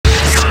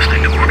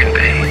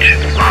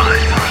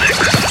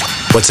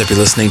What's up? You're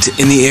listening to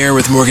In the Air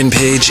with Morgan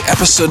Page,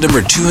 episode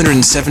number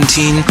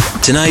 217.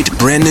 Tonight,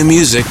 brand new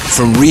music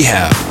from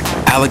Rehab,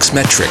 Alex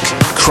Metric,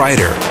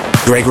 Kreider,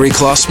 Gregory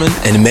Klossman,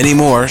 and many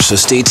more, so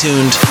stay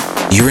tuned.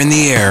 You're in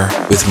the air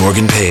with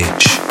Morgan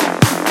Page.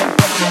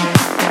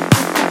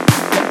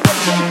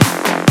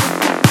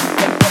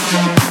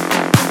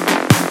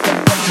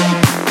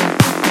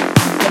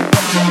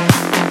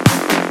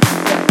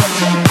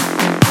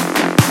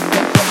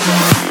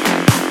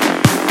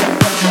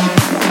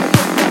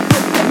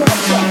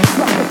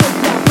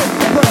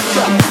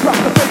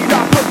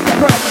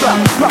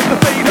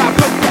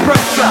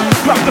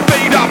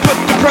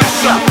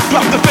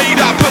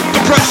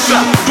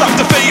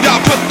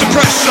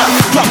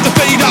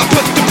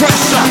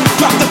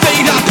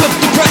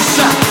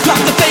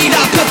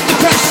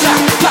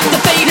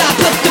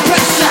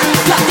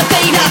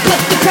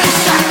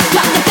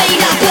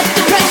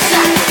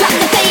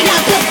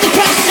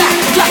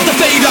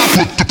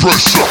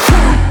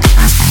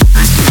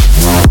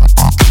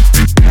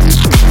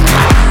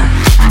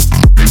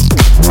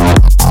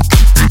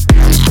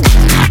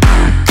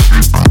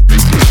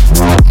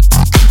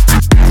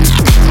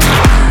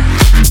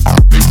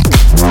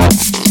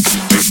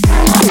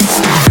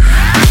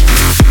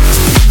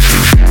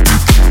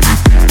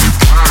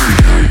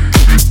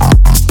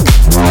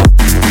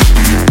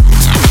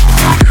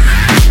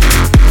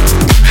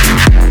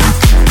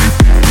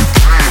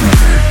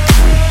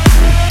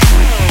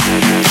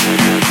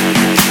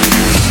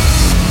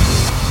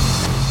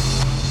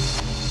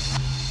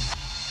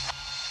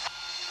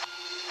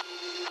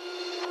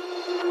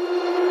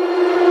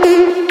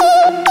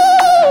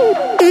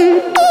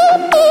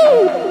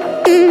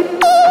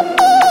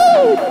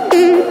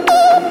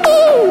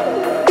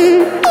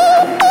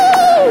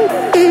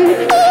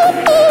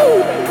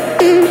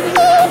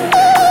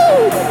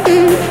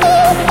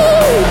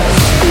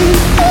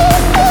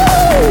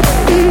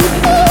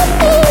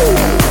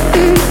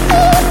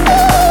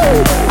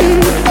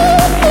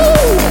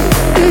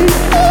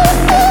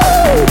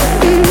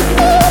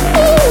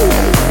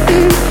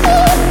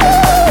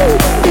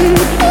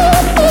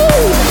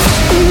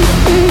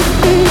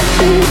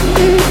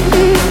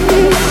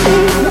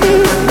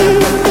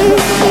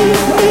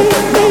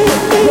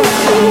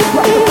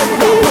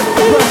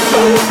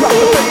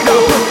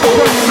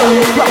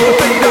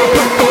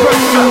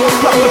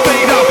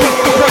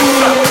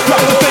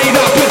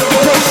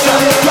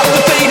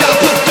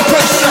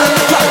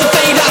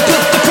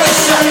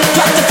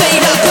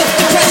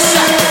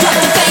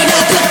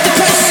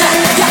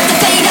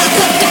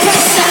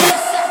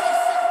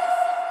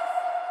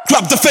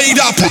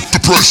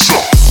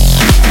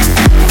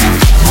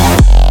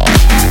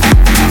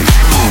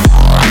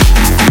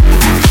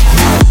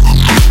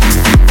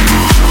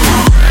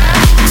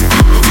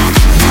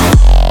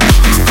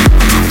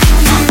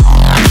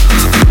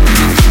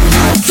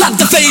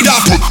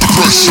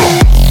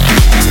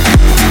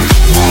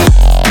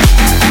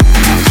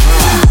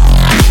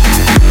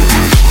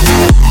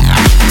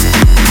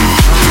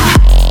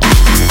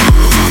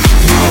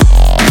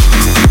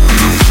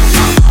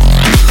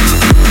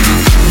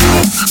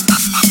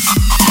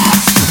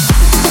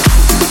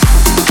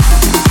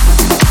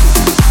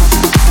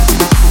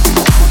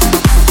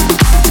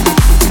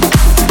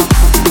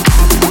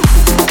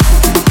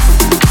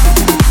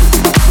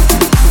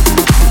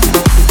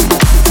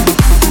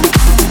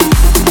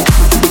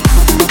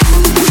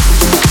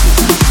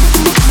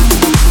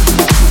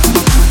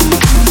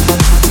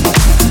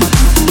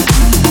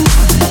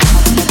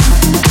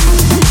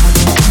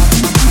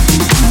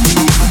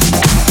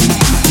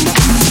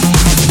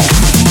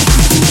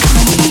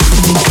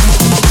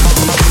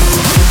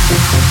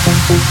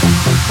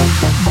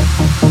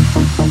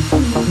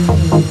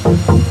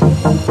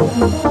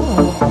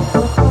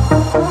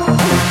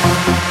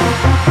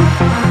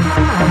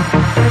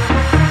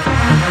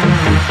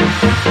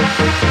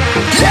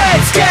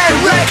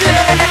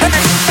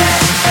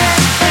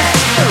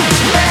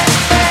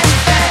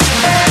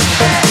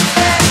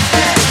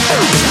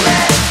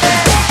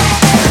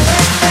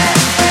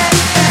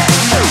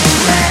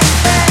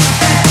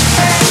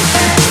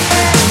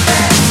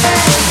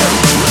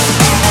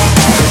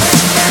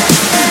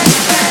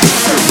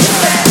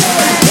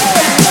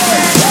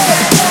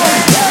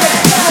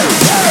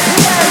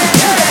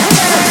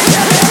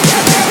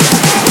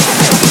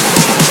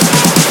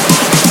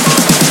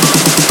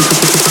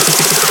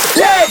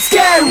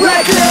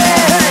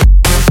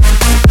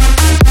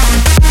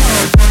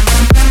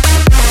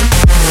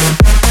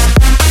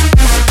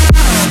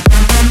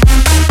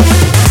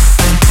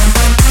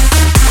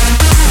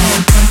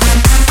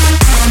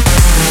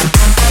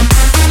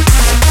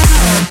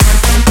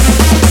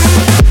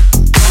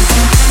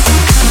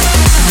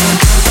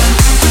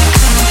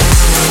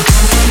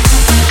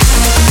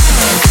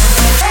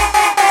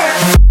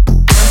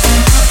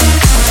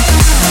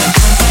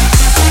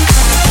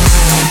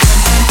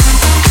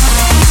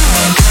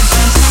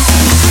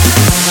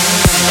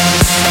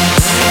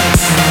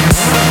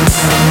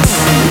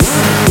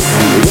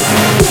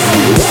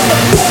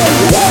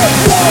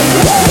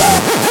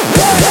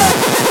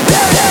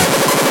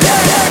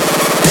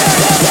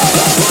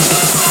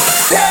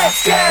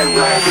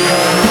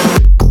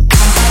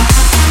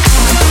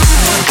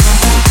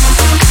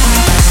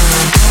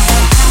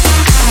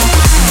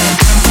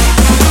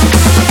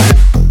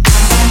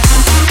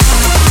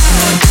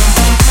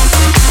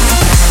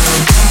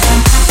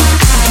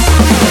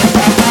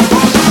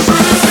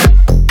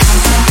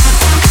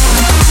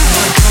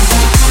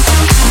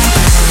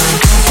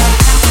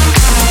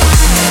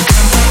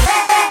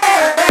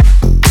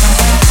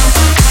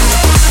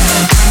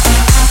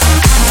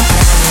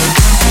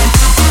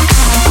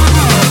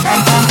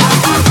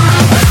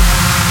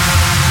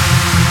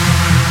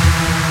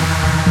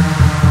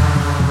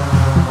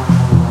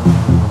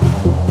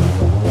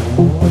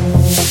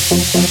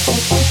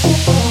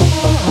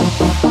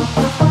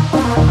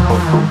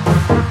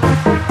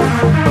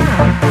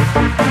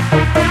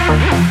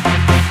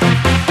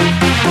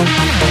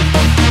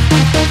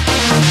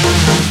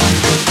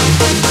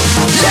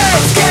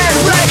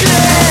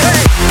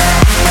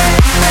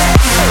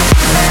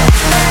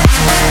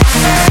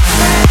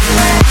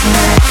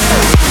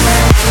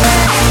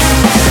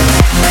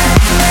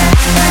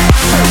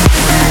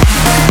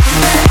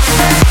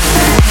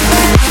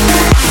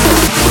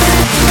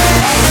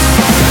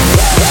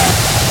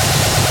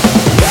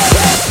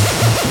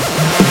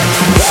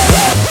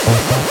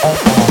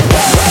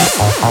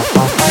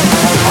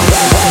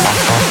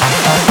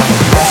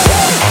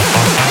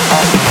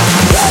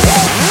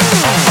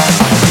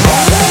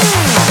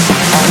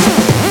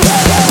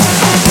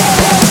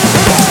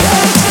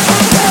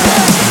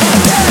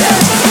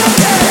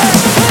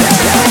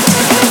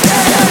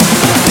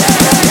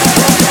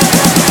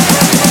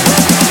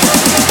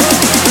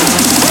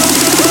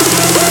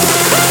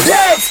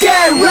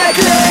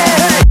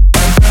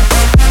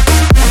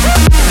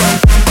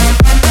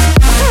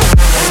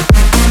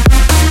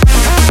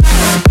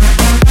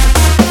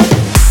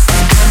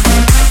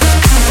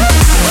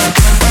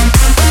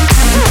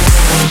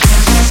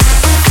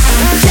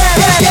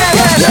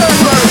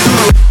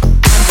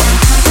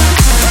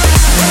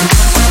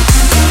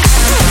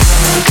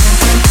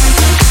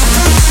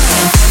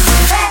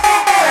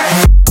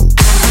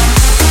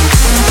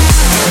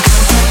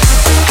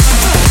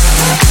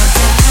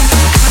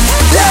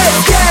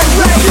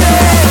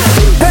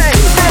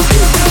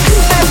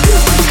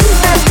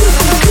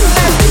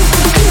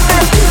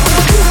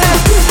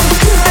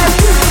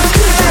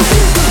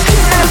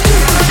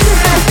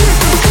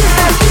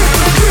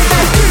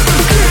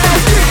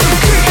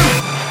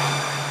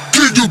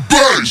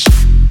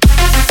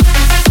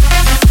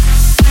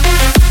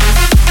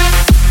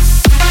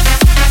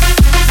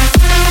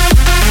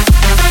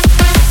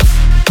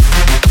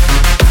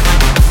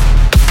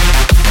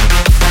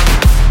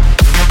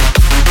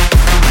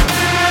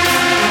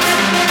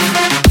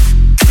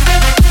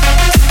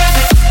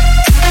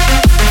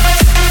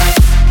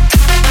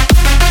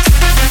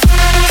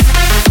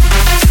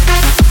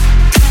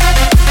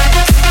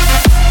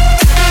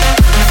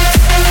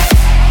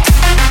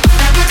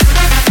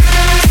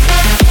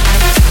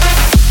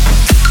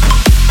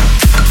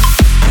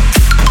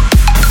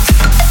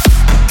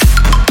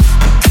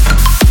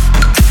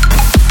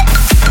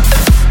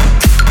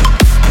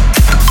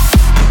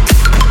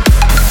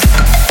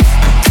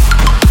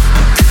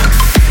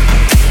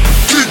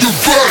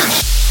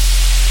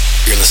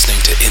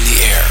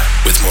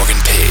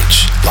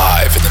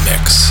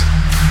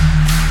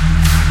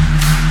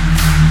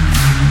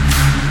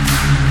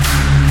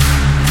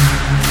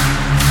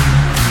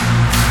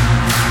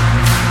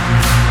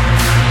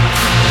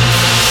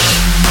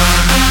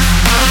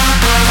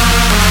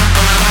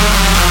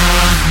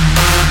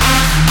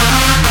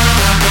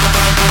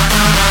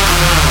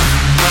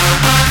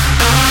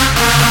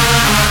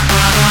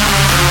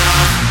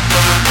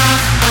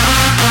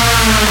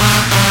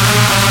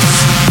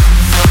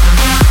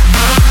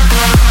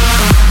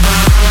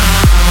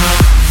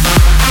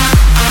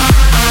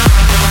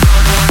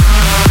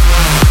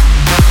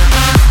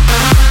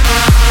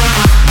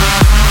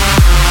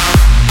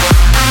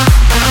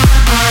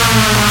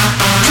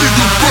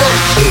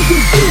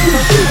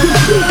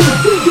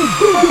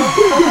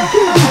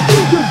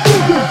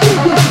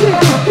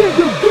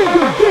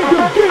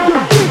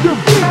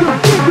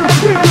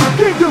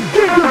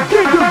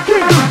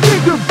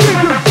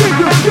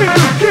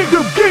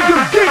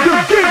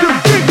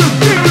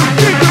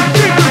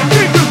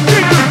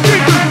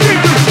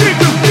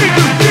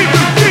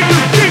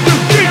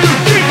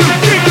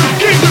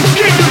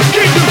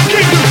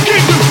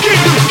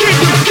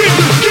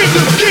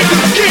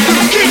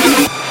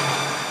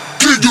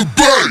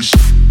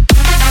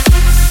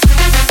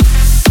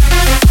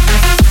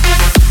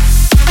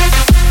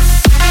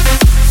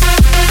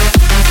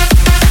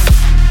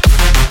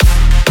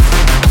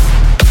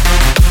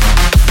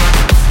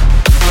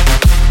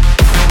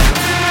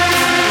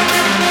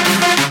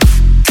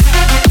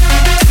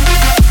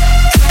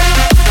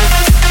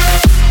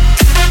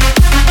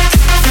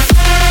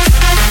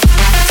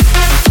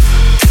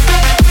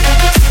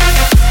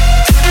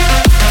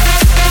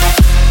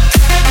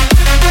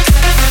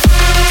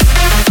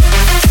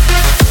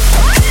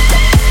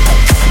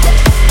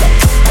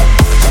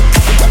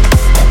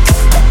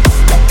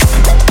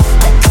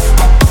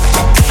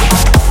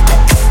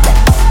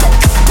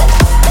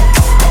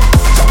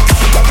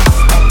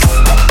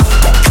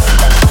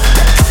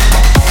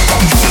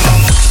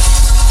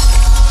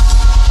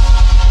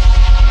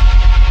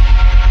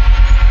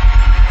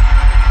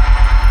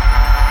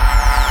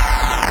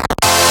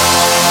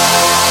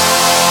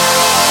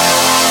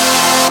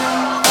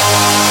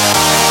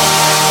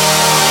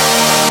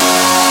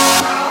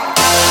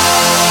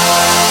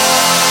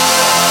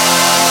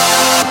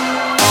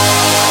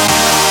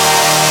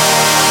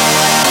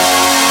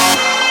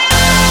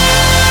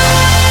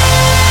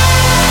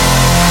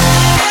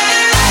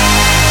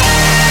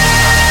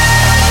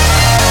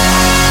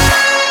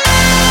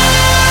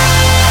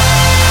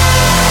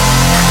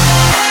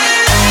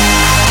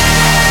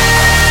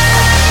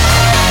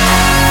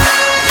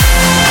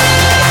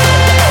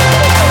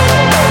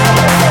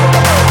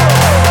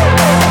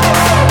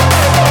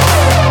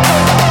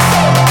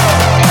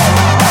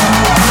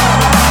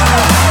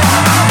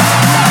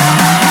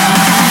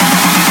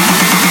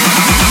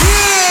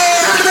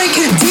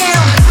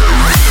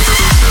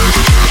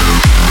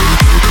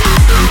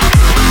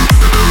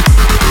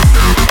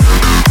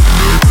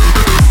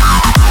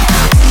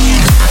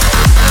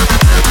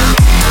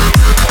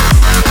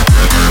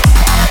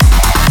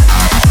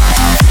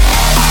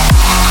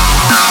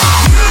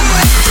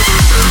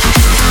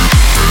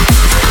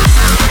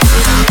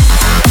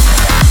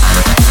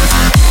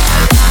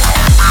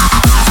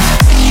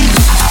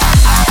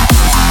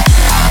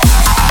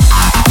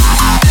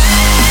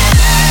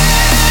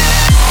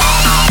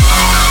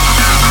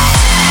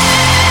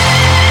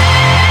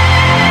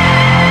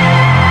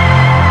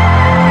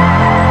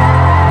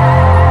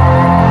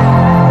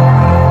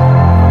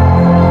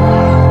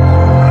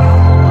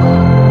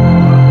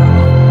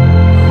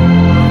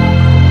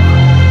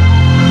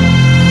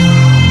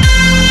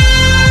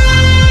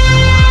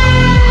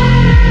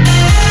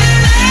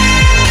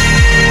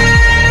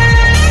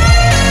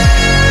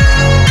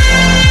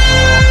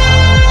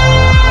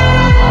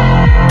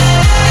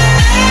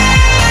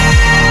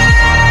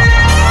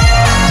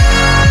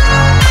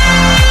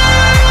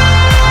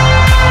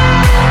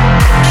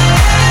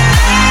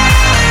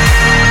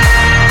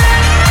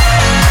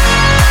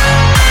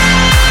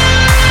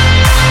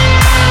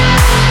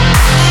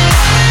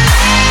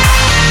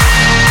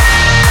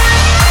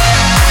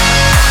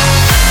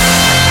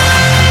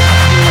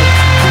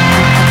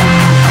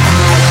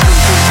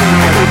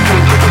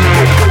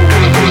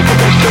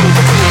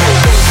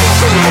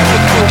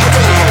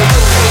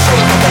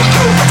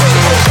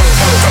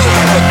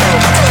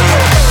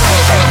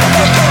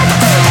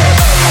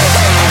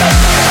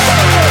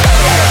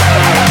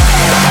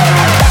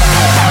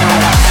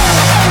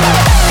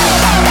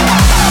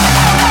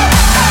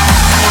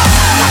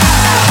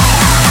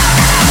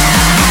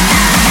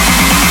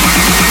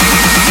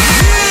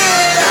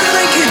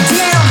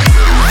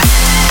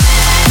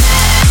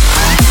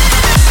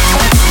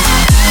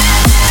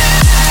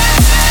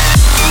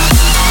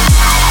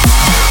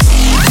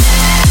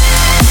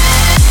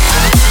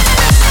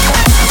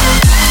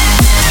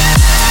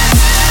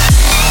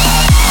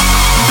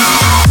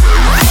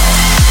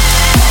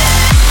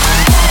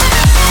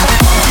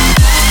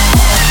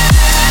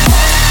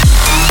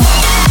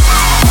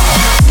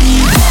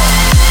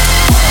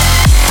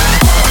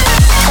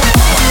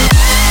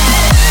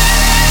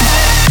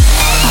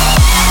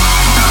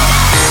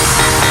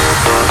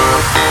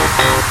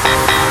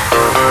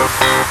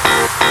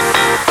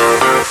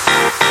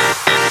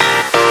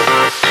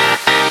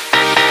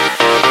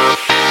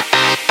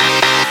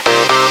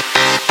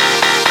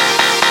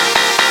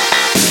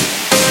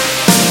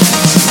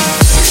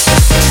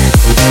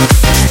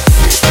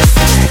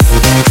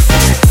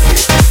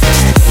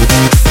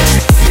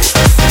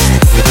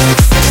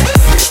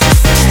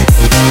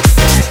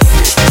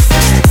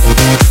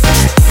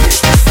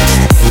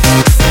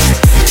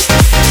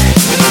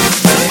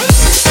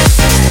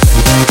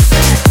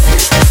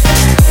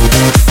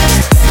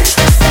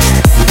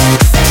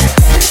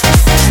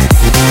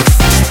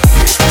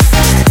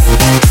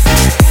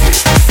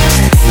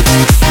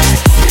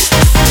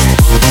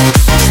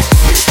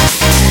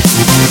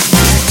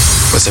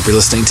 up, you're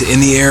listening to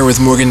In the Air with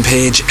Morgan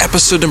Page,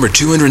 episode number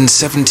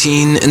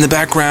 217. In the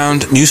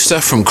background, new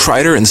stuff from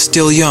Kreider and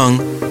Still Young.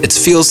 It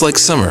Feels Like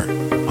Summer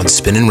on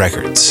Spinnin'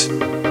 Records.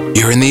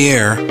 You're in the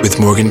air with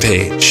Morgan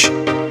Page.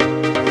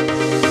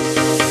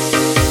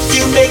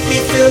 You make me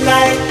feel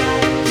like,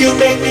 you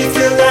make me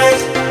feel like,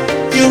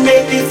 you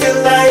make me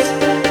feel like,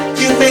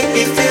 you make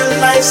me feel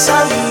like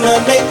summer,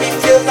 make me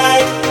feel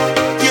like,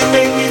 you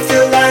make me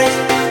feel like,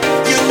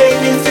 you make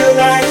me feel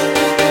like,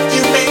 you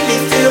make me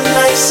feel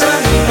like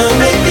summer,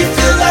 make me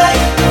feel like,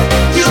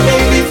 you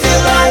make me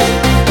feel like,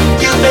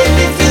 you make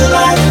me feel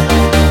like,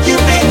 you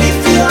make me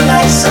feel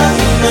like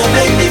summer,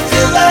 make me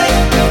feel like,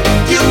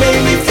 you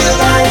make me feel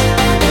like,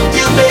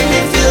 you make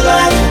me feel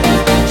like,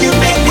 you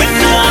make me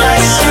feel like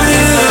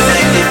summer,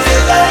 make me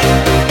feel like,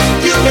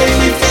 you make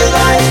me feel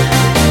like,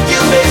 you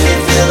make me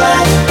feel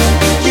like,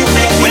 you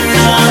make me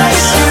feel like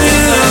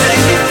summer,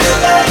 make me feel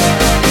like,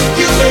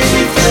 you make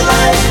me feel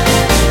like,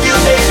 you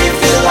make me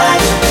feel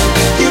like,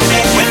 you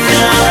make me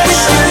feel like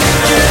summer.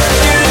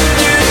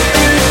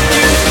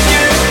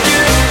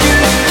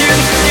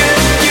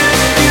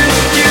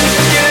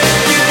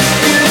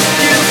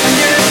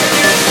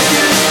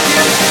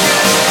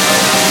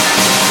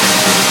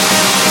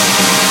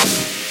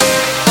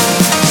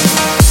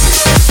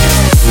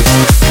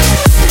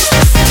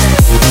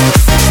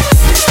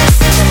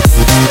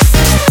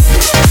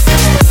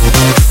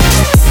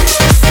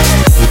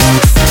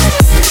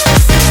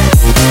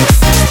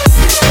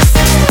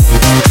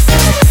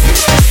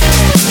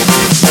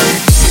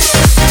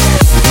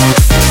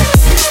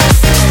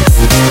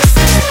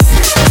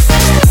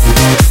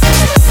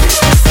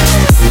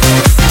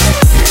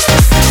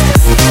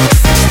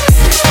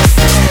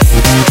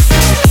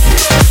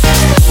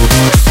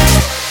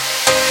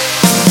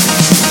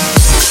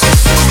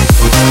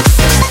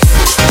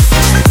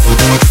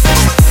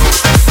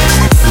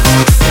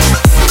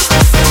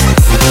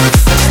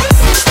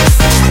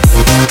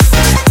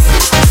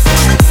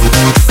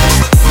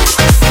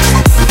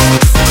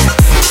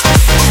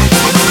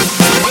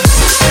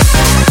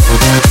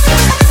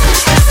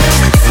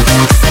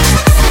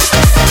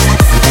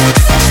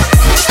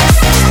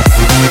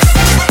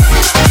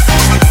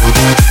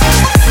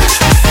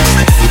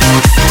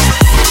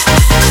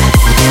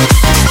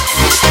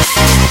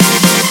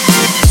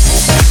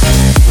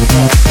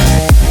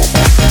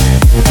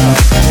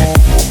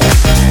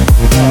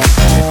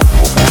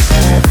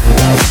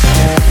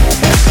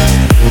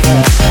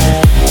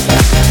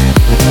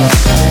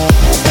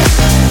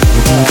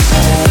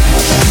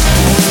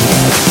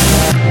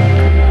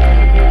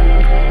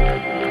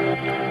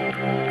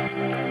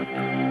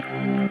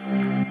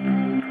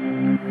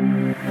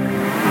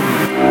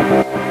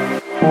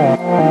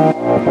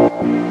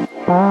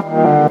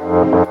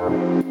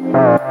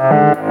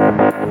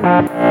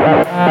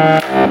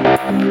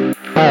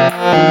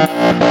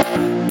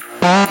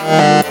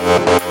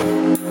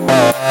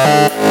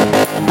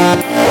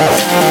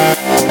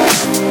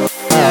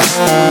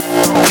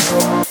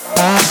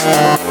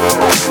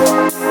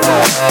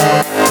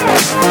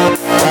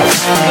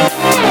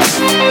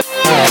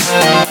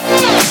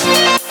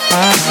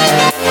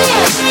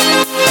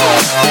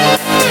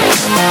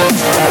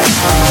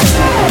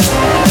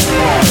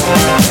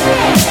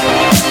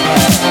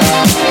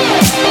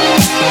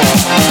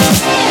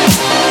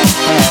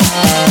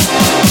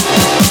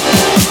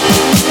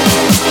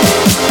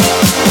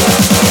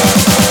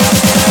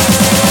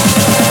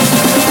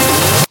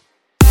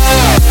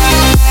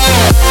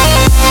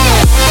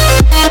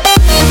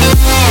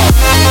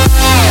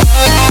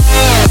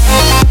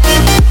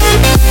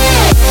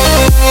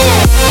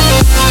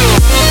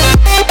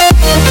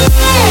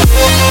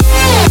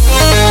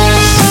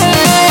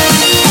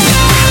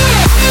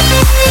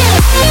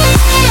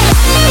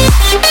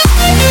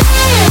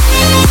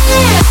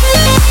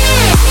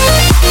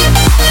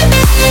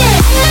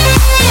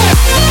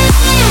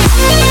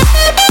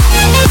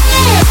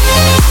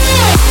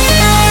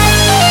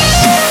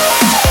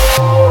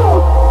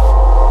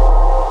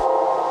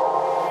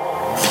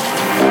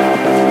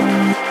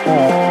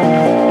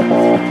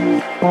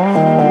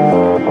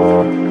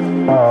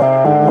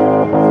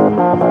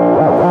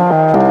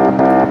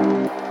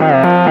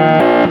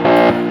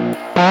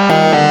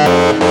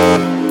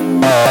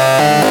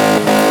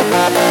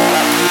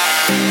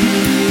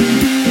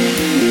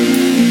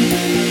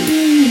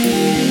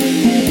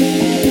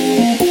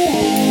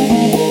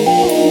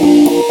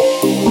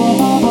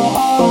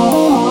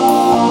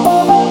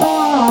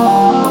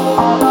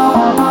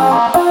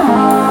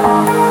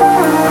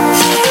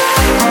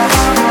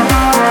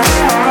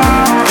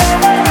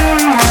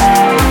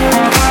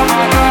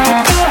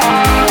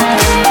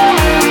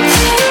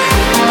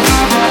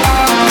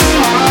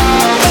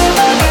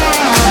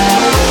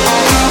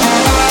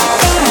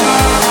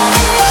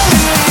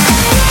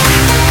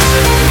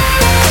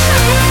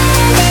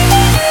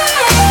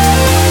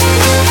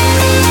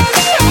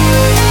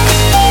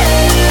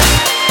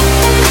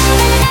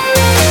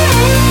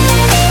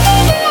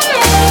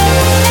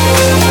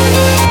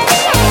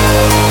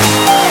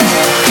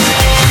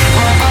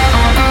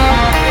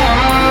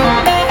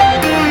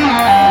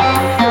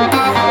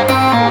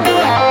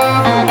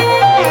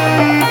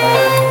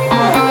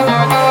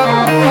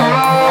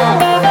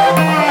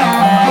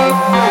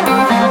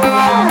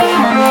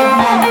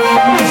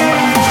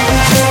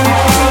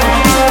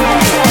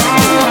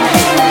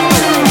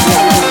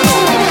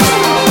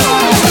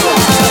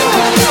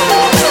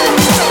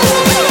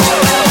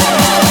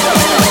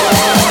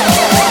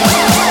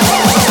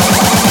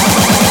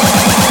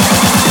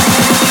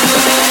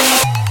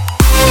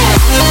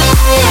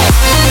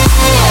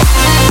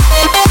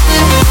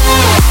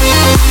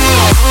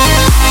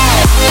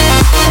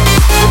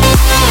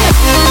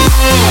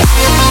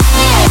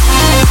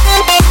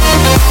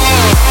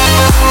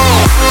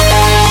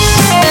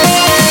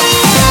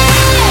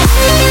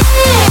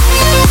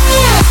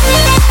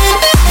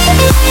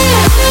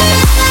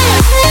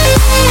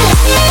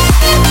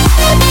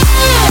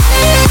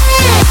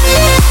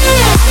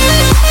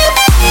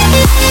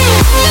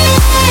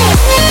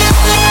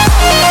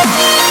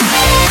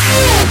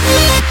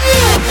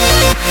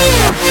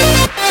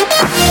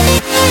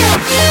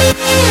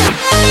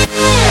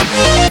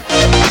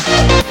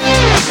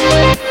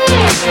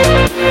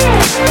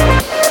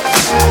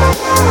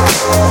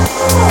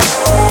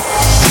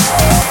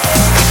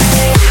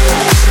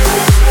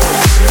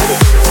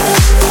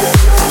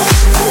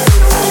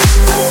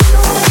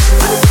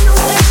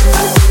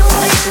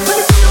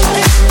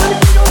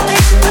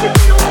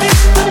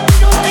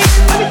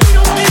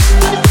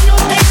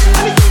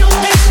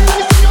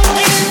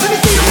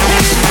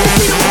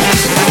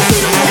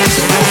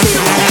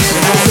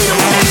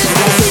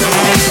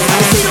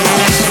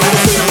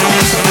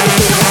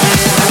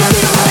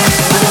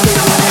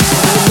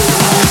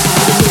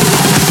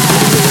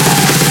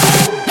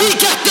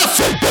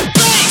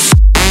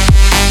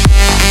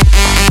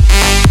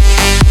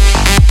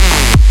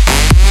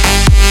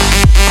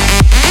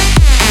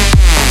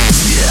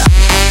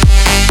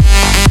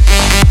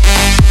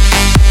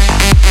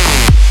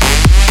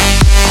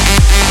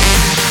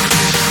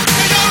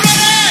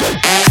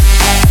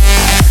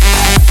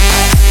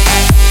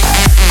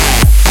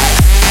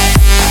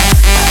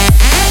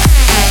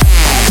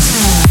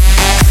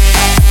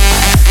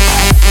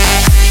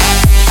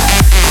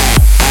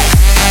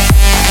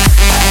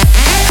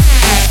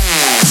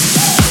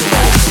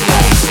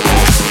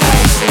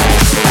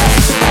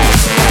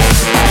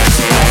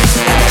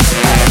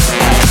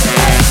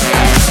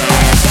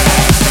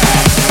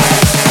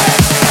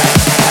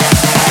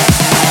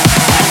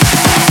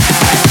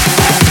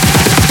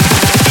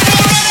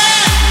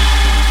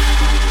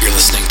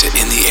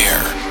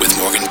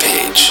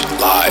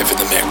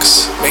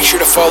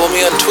 follow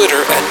me on Twitter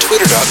at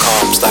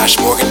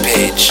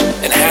twitter.com/MorganPage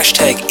and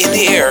hashtag In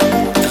The Air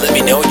and let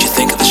me know what you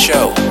think of the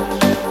show.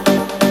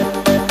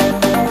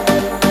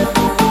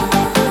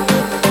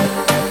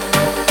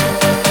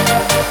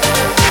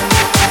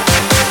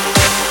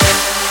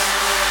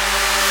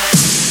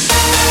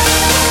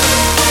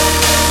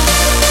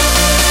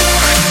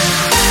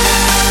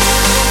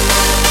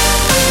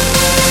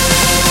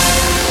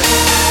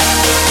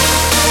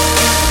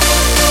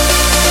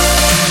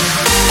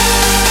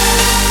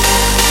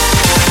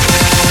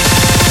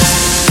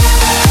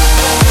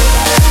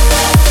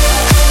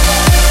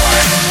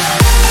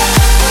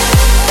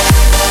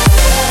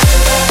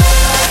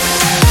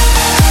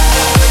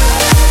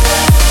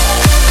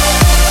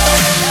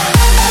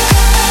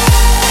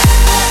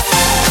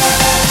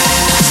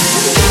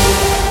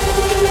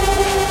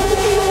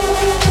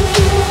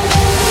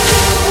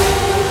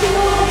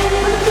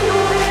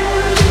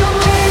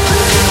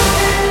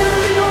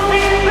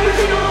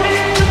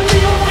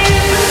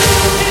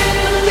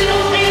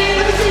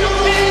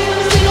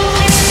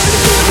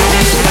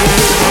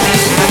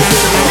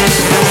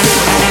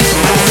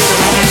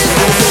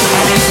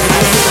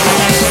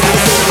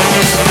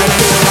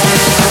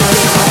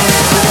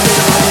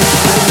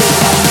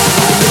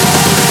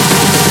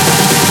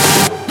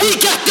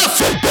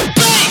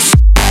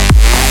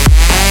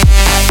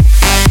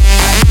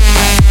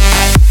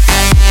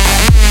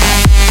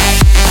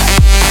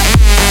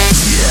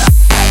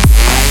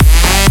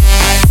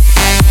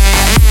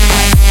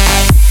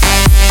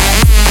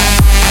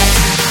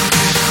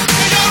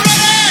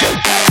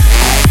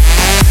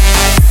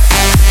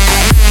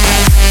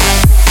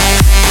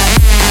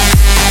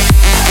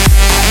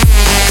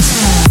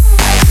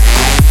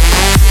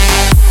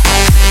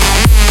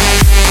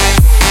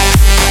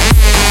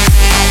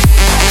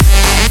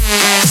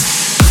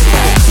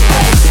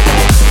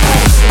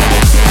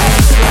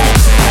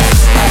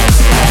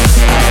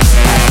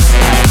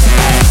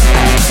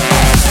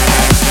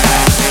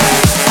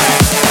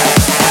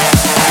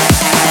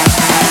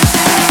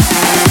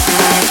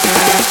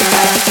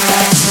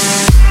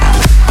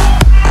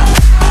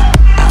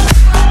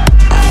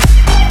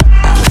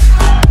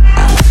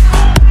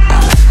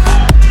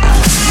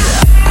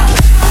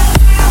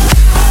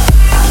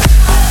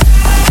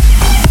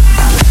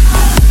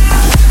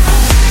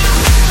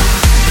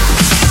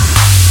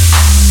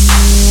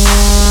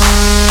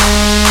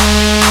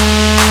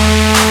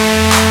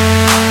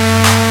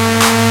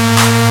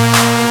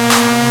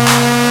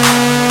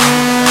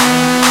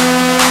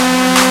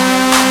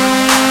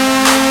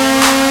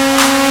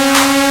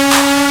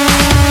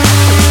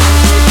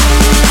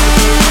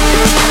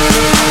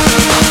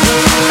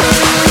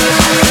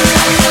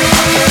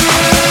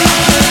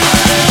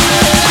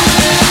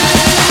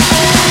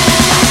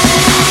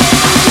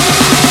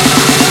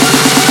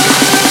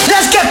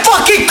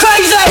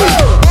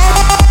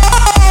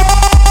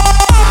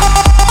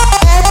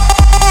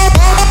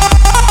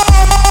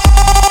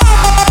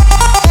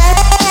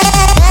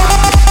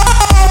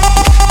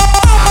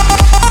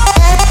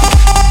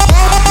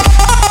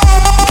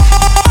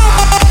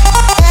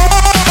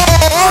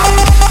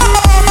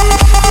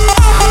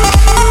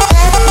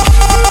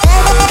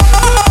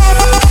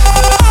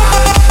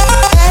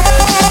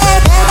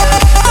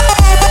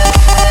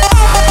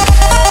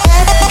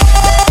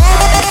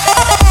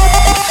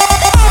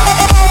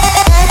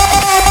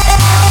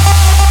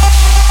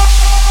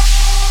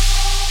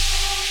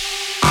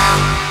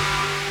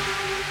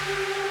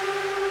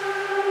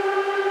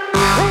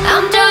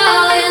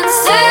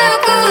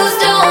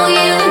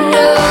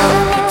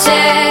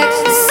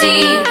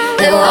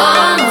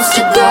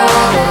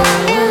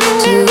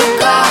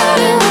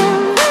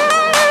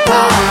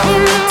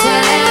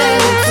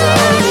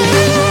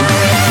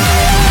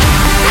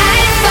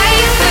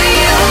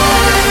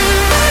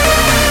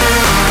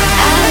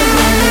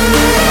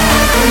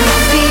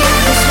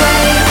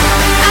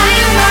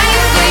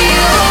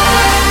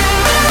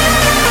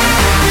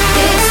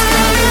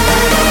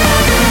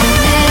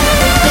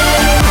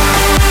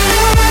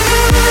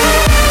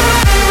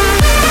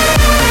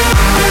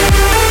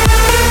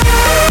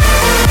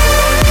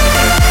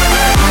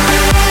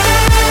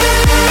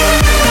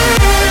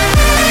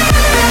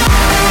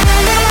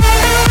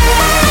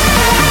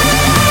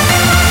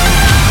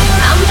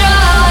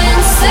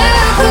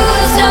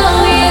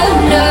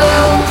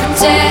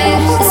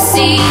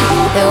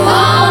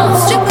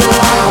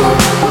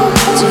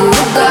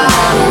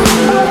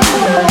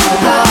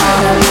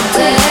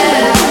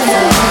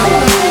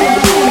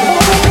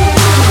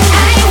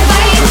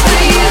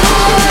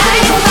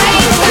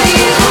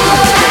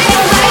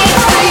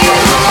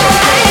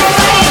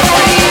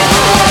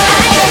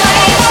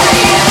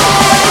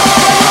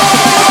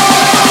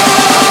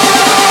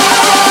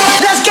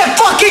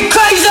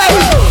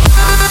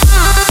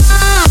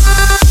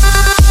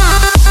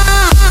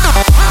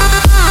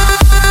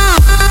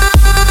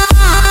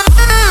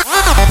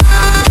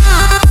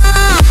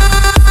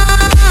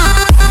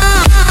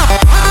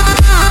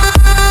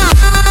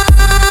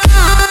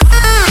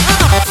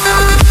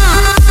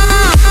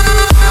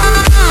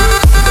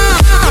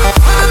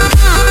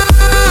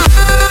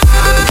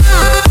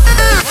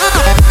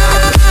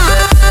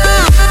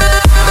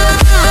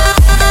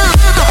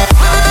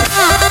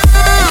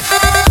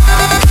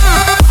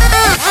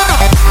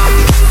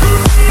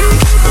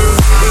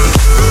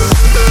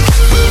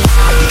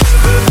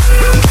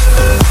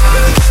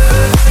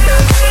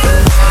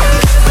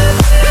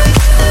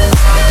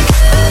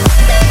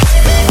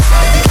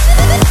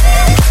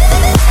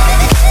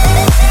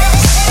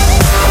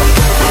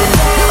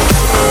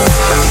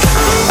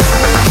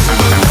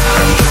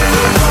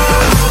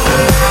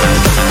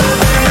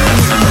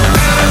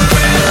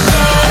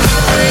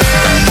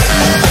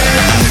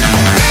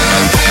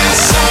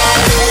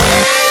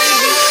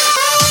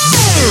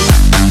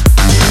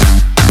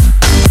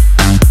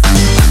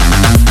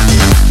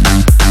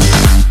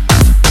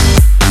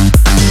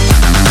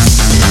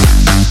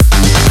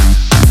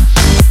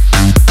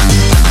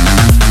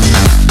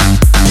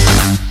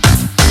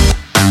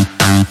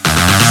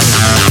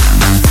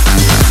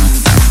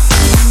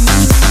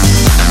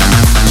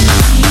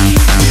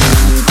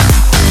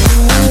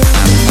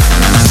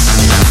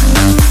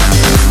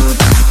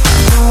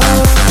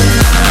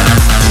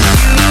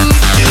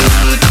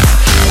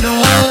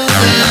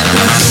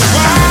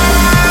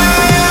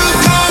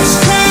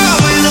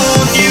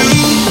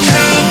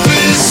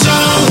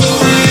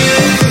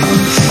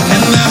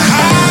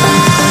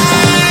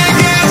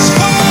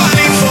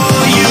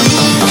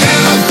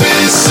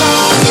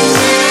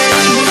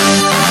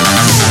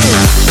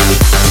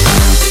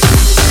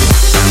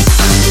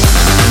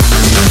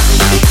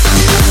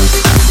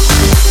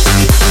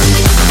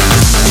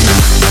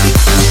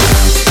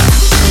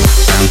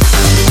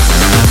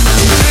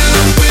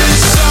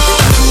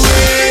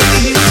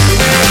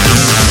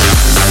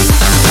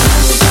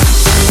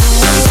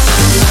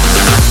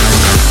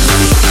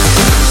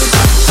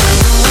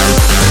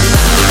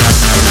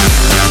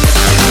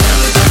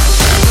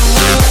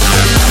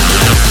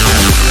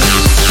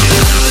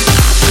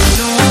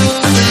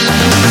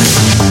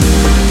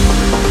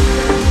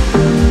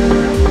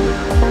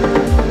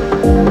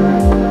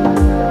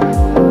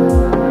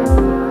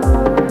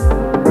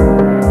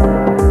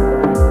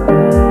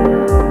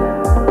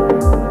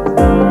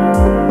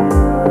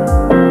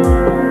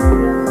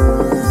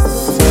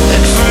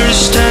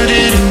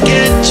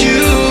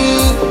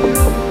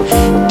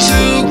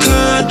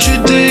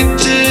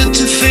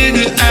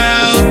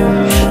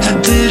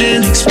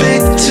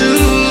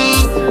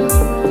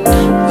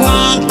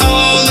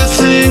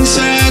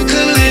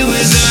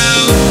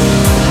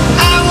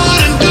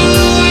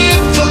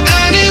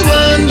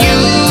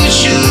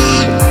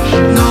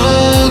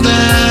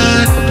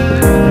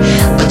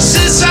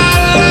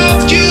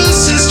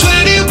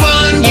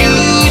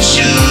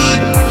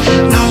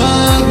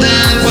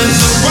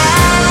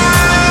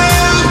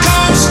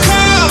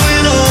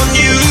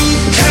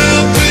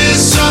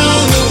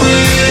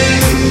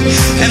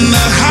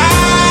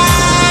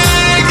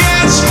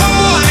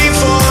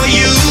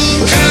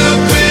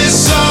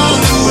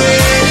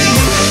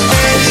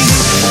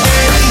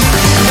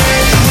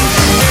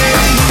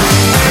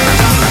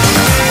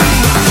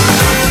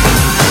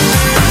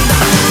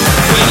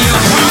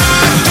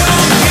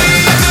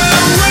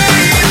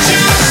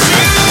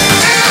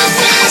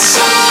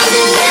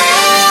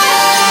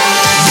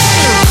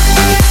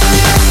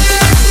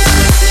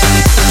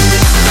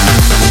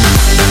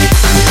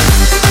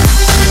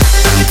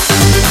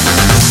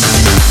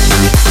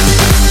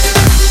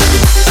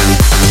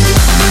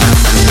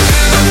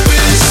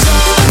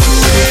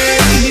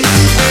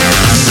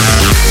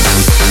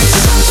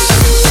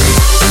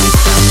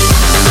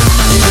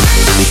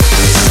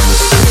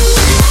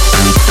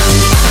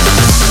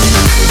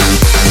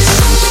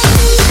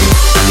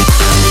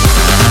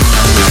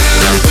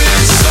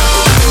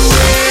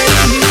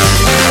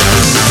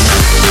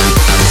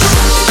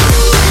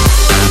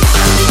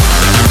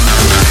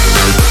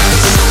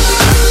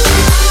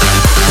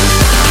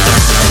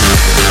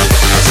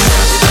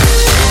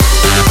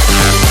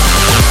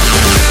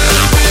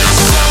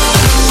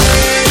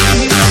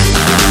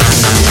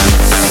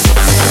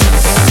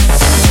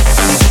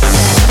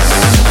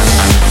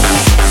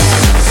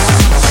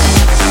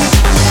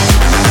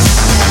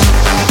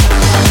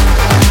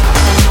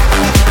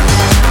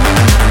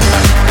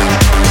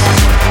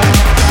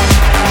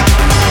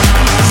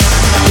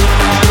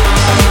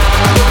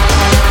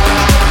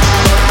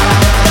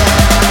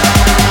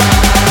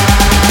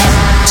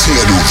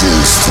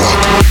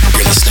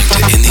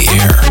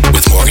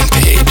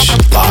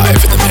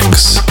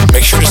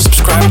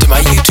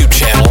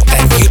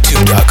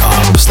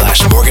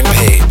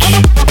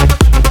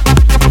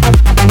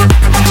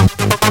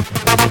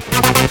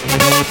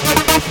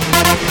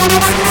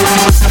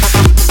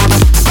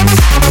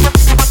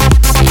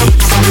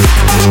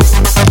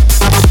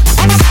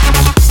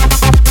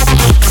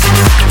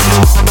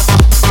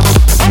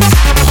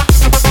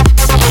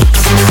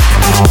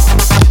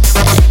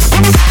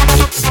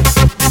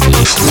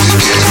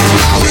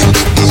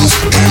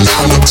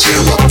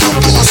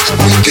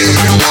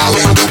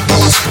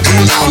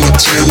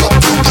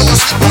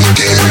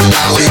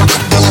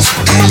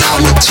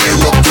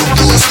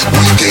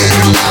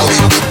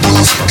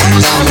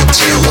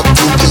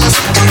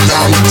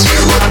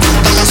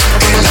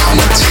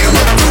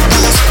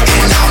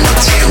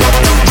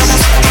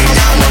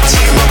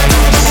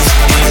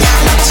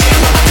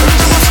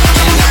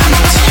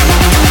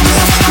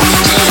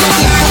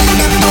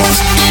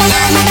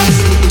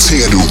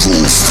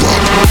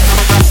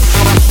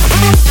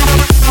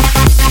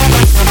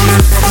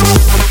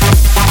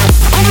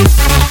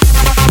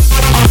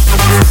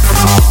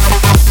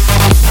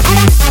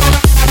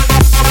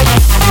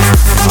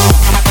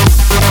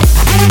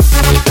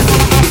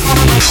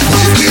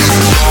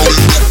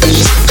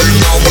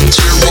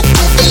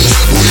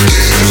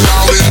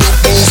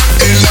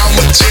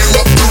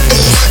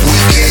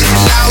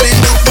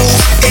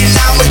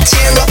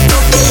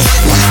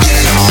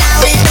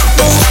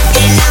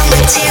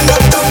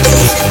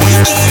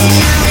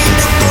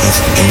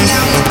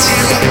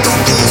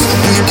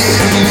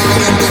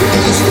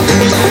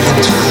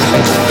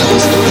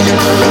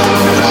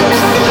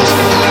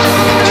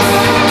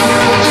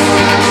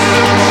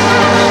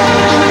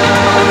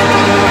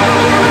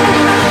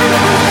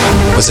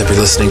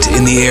 Listening to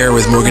In the Air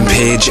with Morgan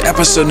Page,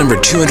 episode number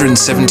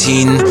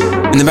 217. In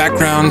the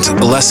background,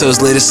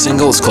 Alesso's latest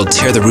single is called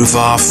Tear the Roof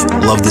Off.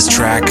 Love this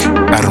track,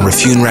 out on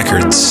Refune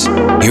Records.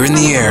 You're In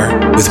the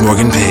Air with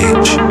Morgan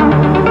Page.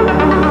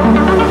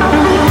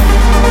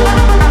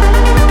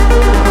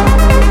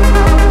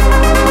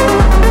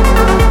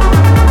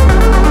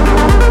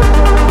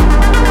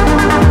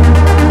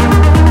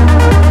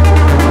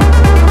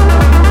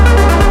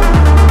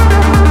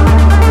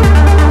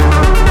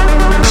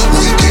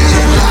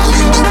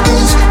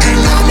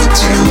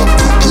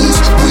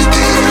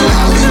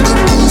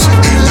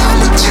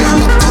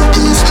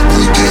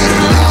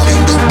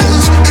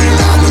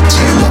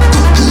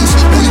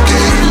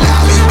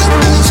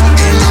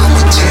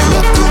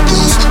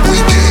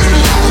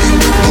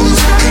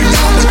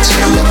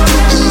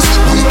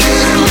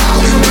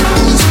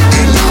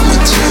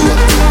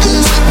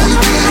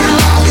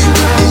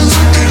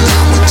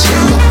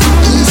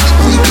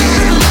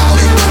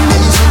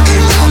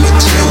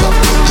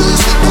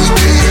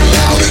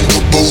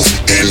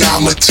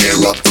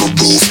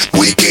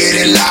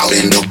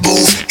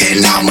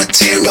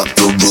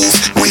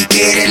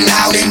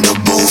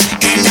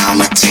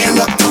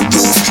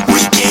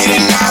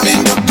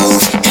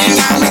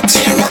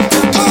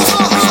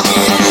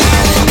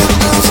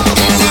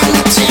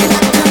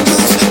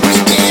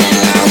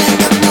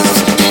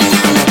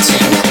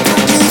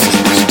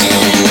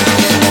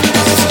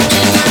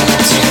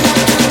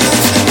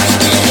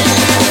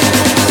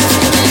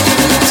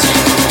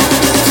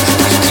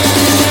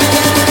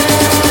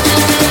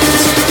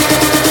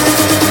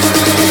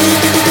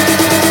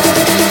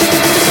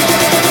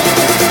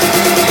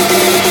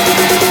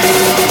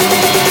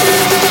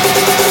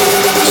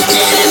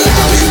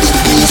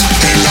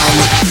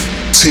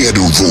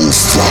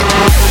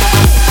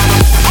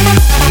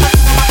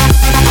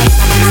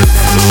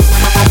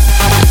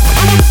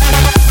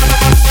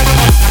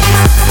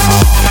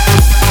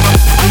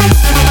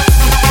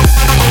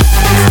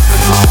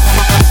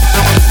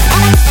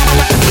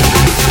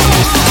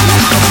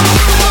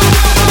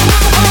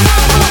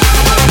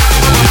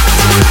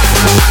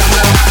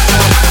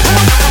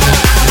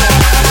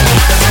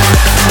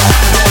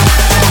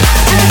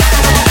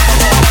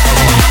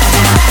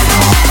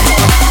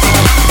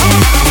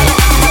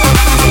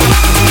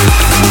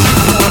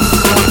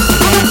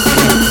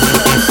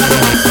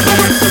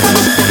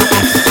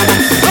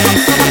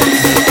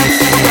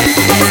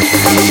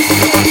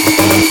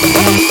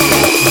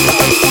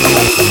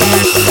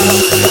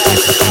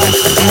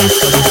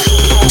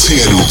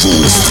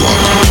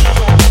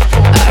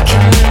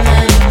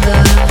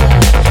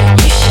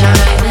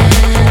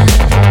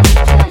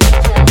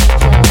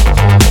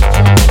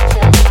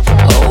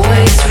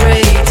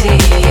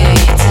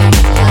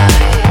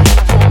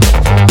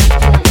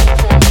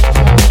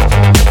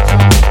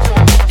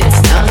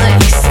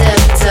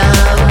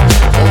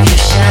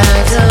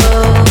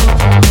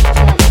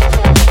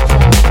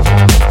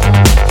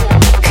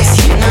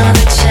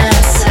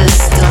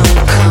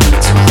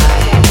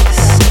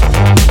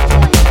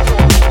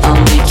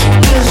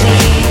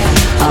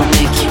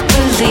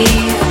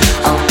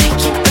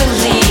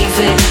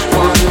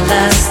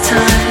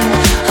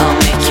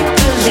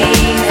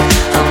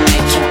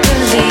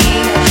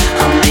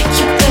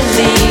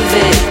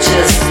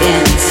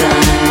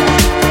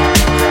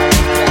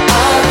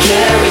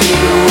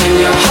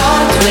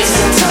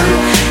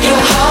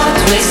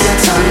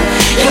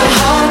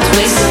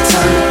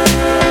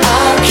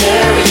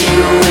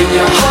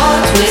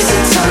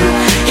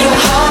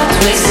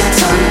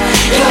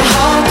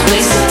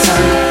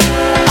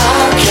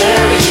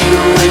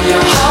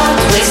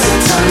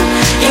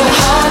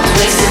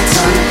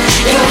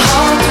 Your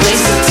heart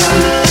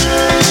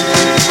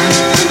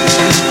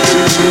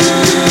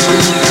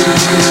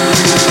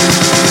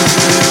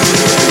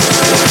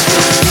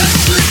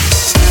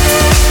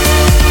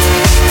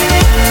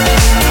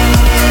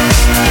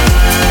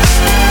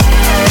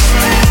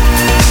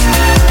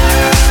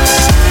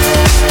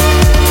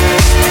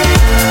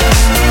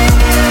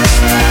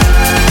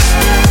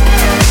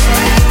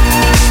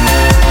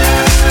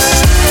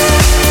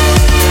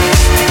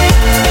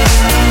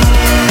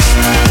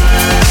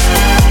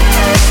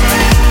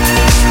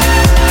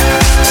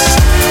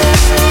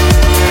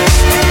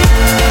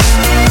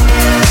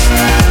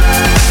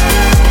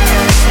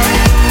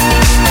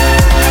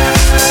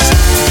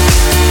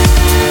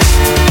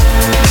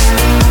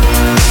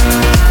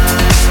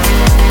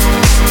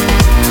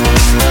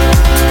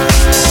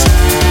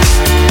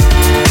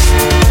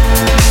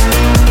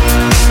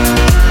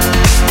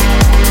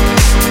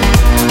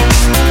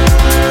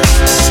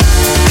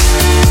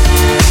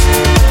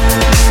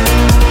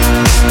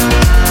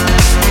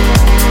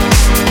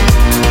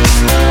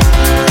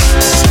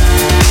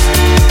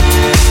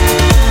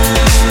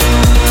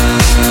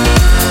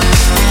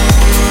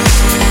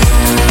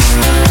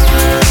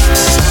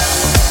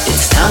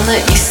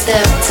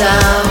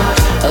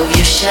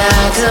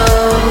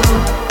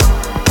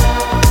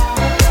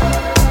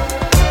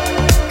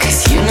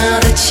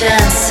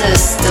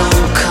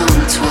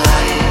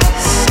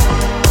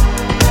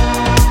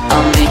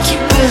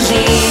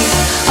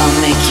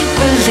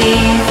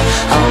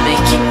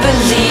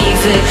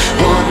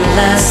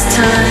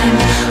time.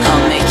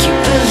 I'll make you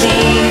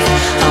believe,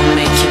 I'll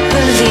make you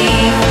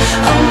believe,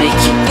 I'll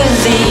make you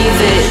believe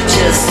it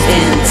just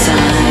in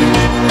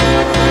time.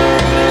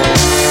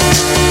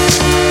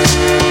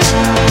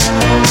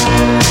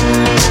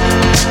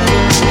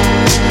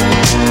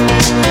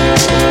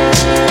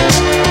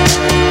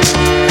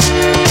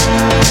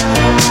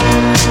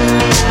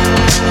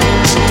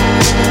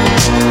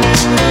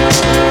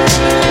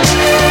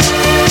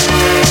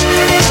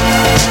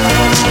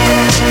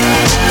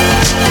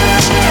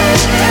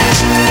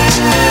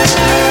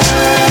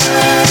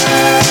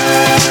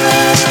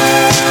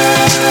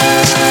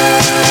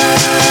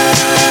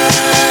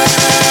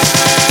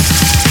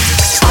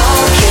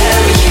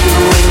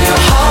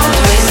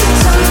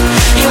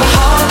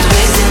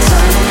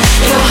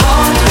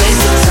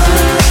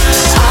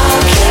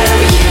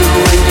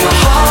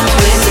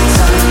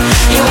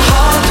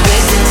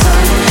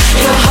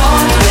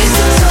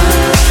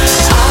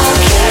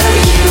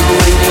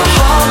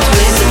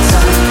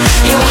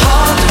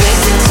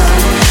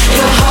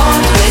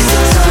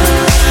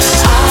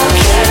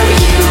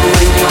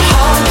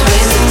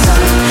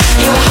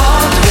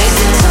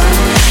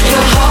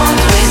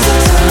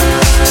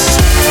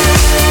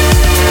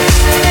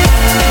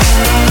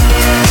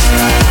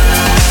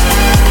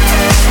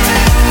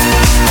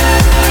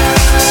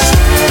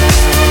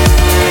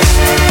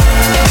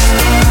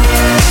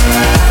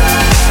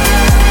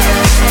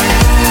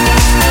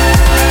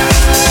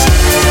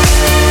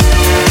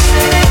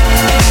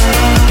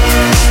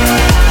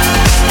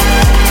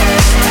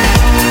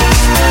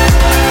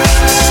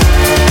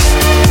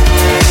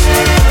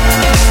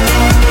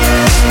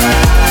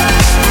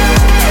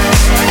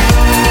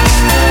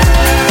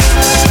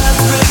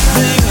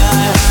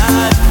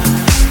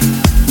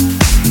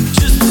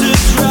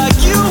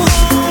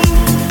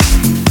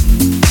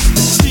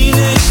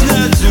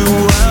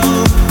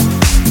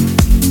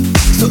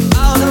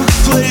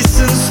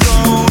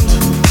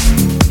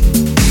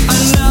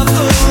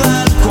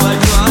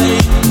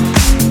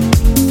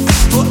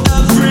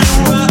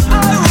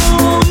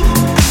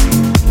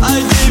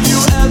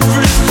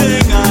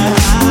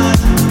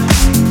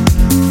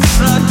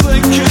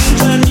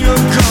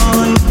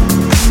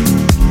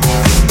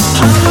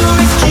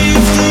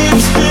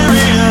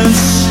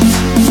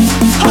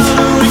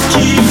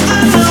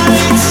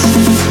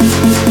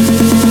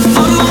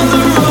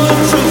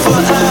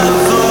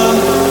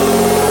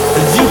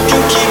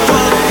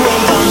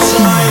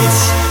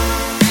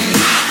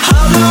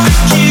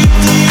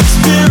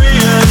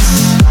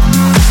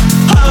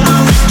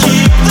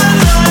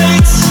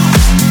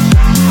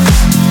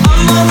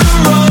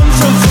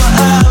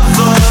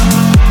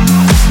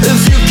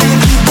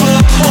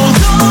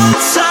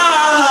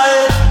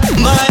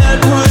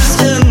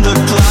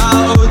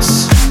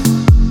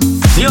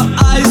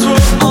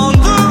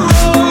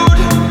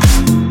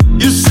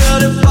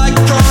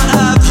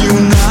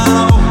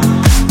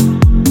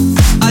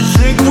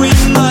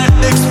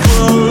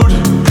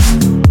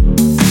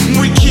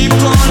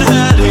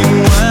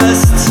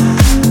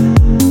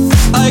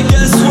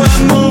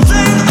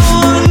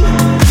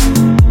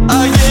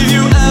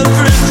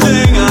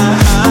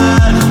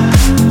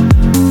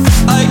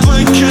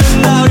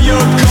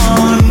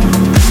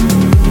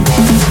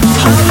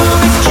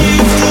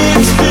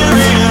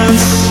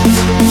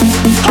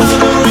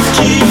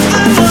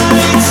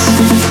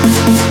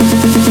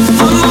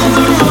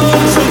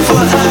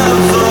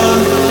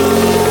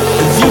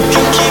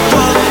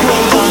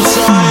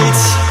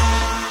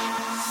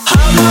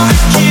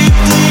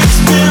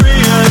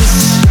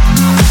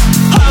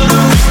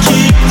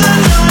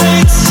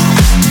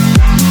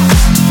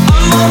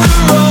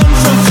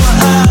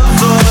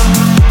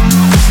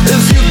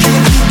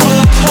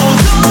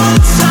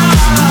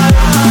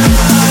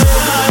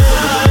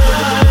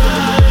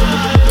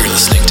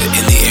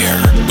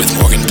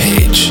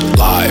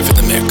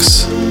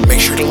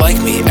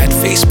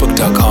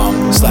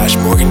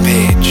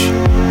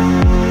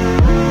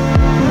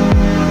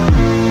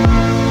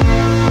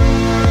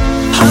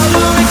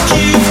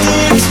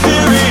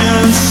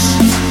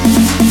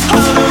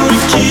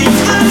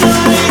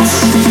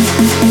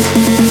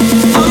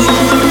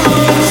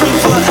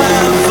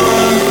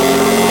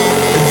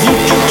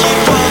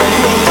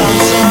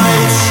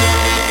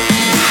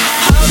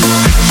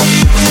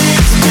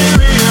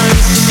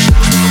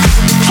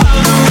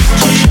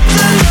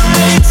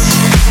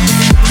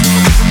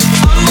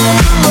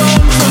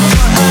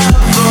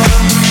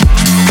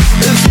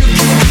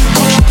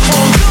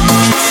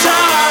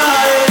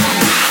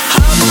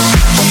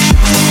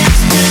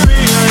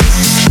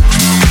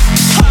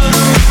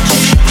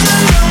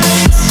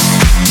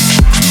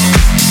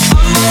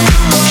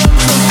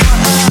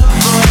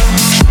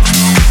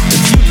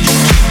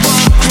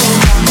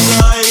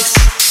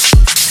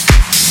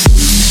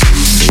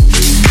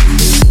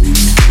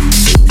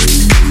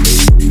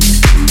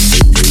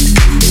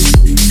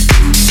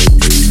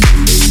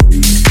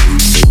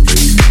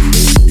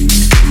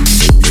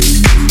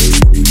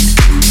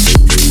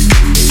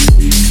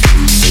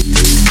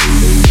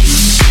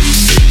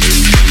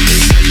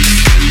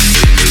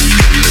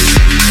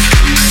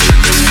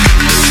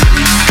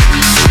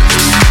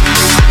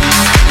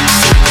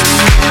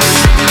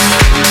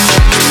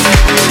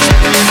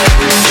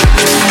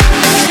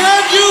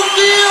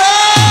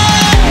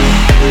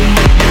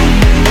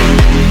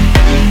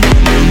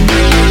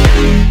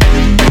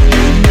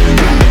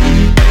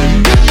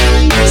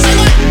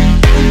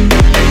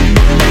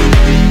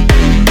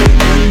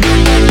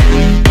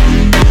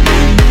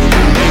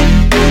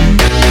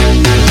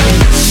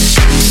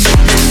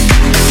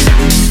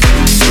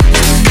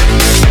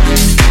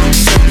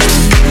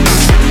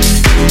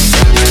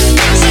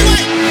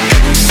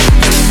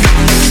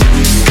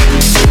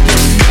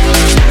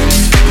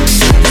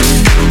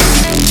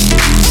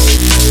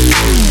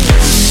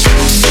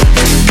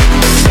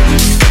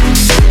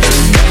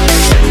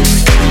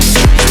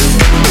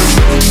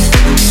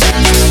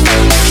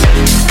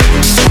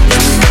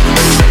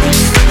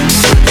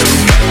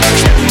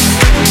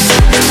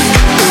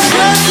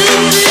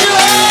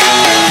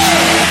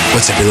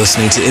 You're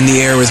listening to In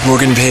the Air with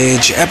Morgan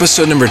Page,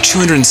 episode number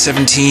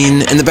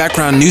 217. In the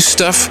background, new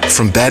stuff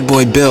from Bad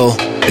Boy Bill.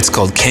 It's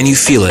called Can You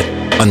Feel It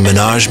on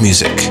Minaj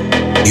Music.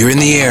 You're in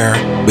the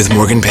air with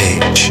Morgan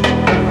Page.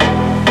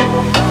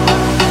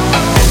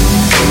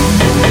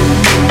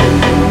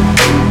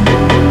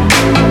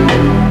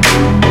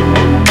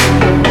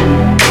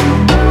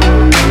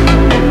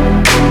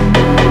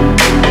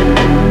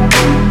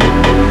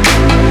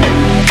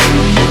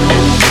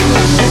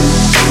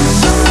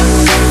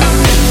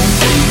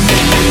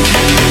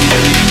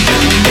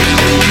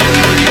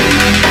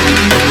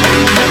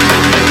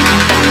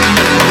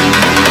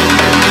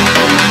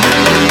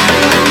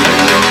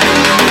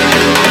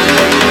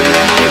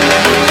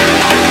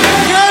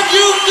 Yeah.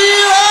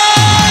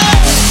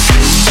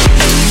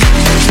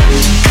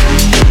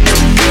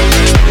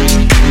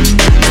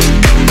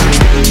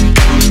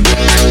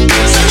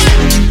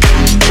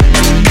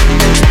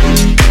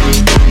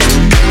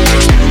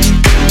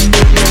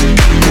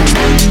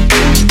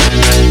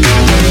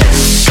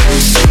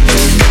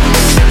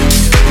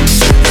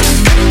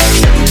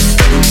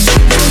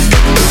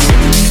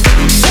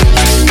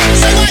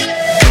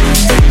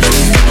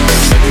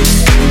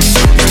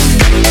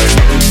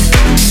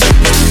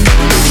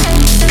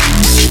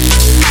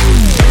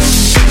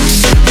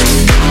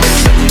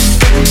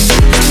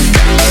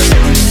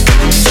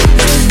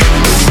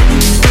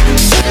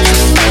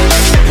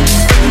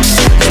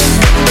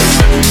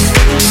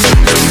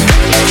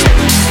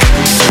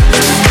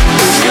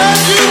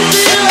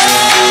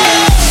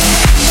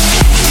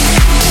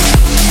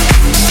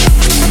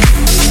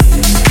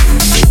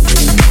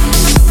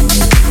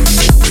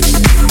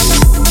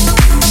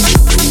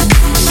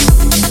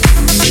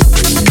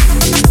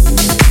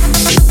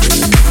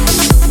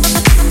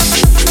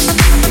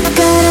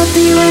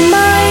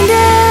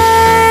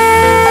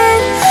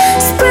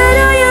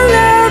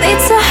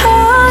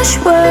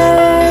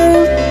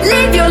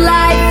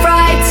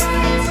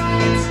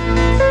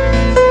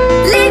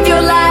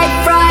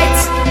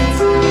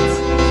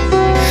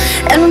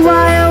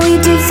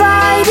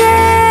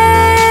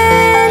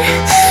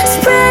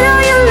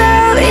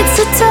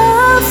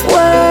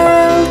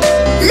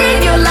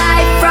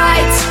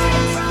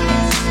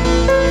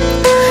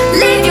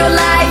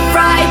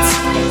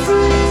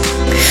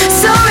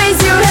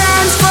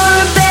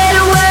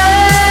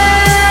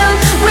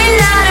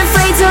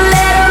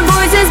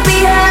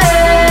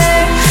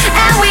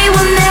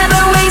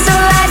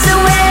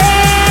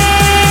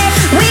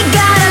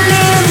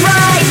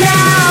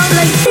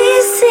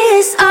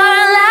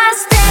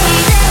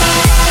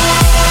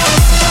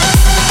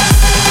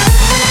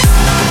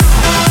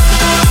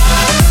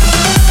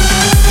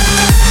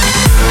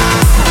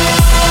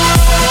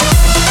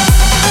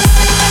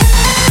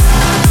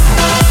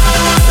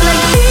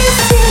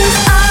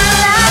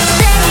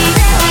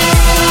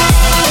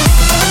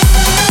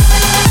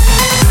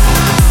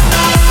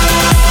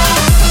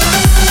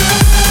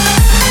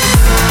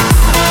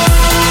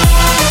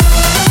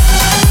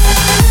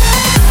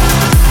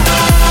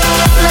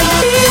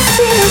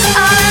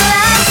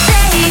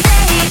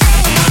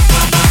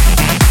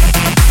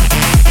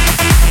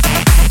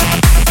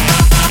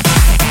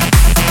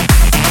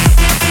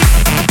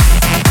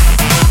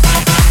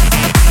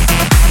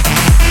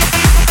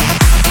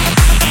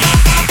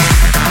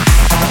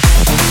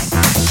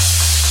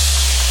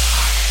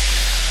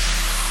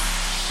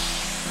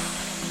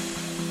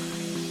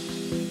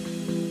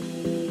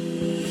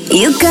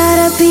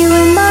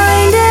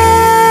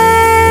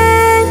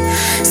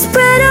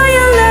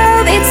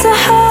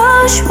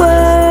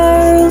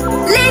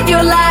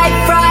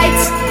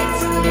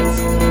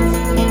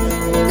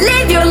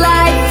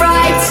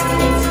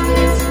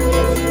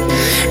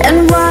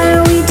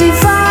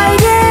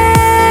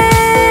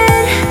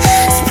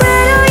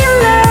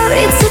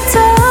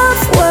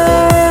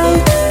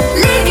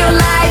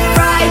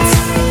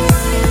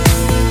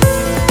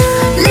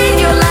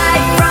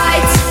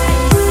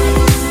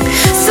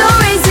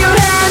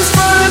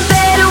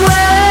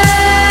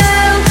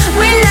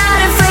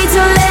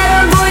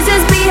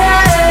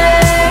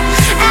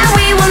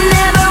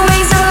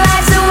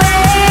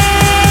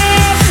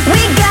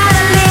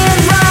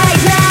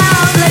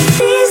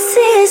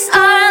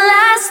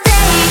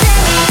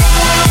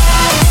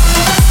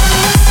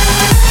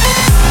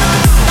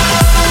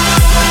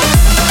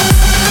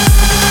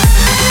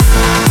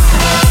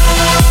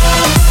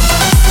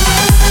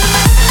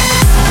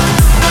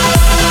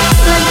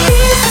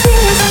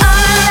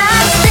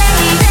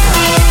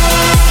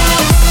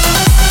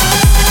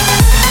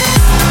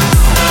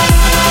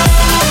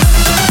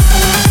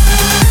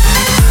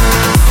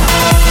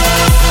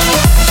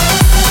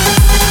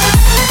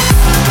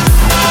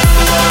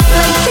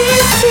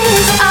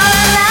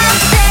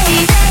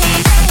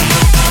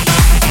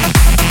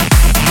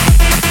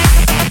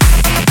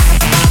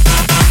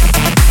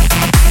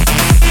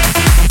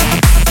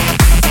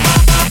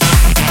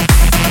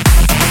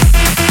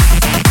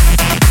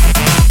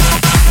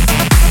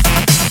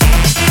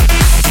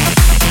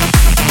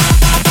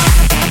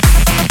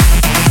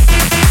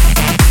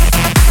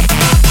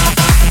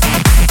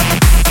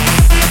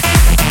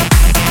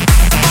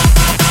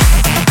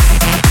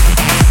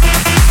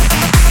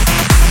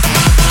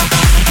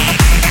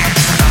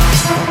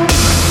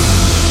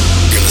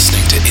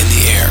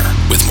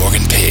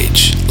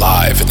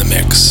 live in the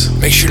mix.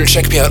 Make sure to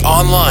check me out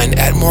online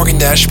at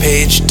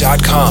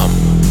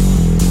morgan-page.com.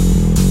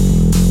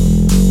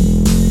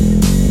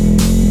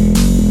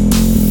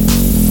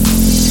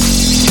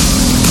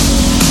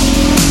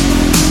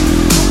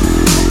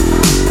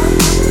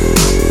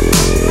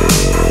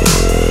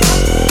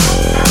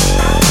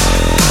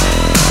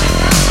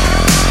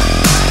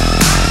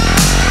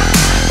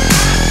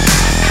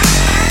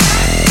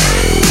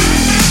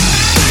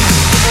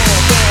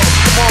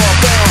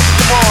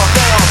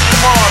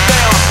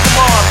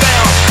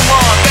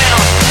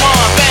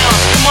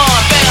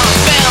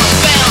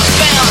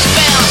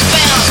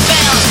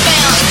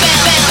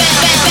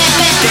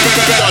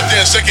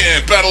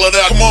 Second, battle it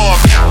out, come on.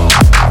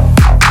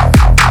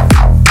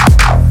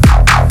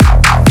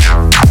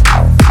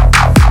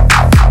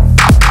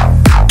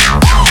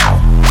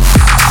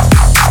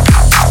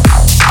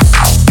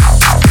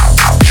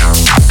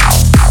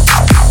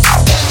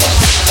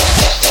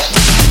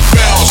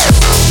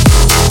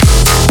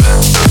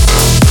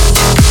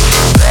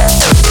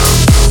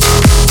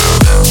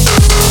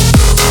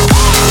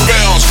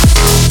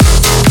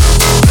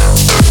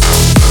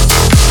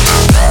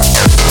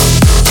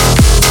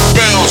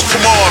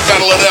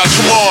 Battle it out,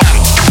 come on.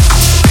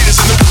 Beat us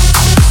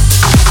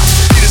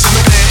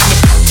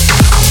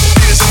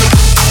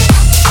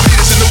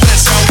in the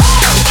west side.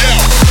 Yeah.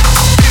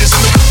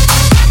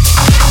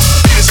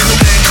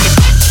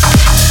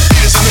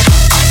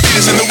 Beat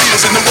us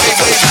in the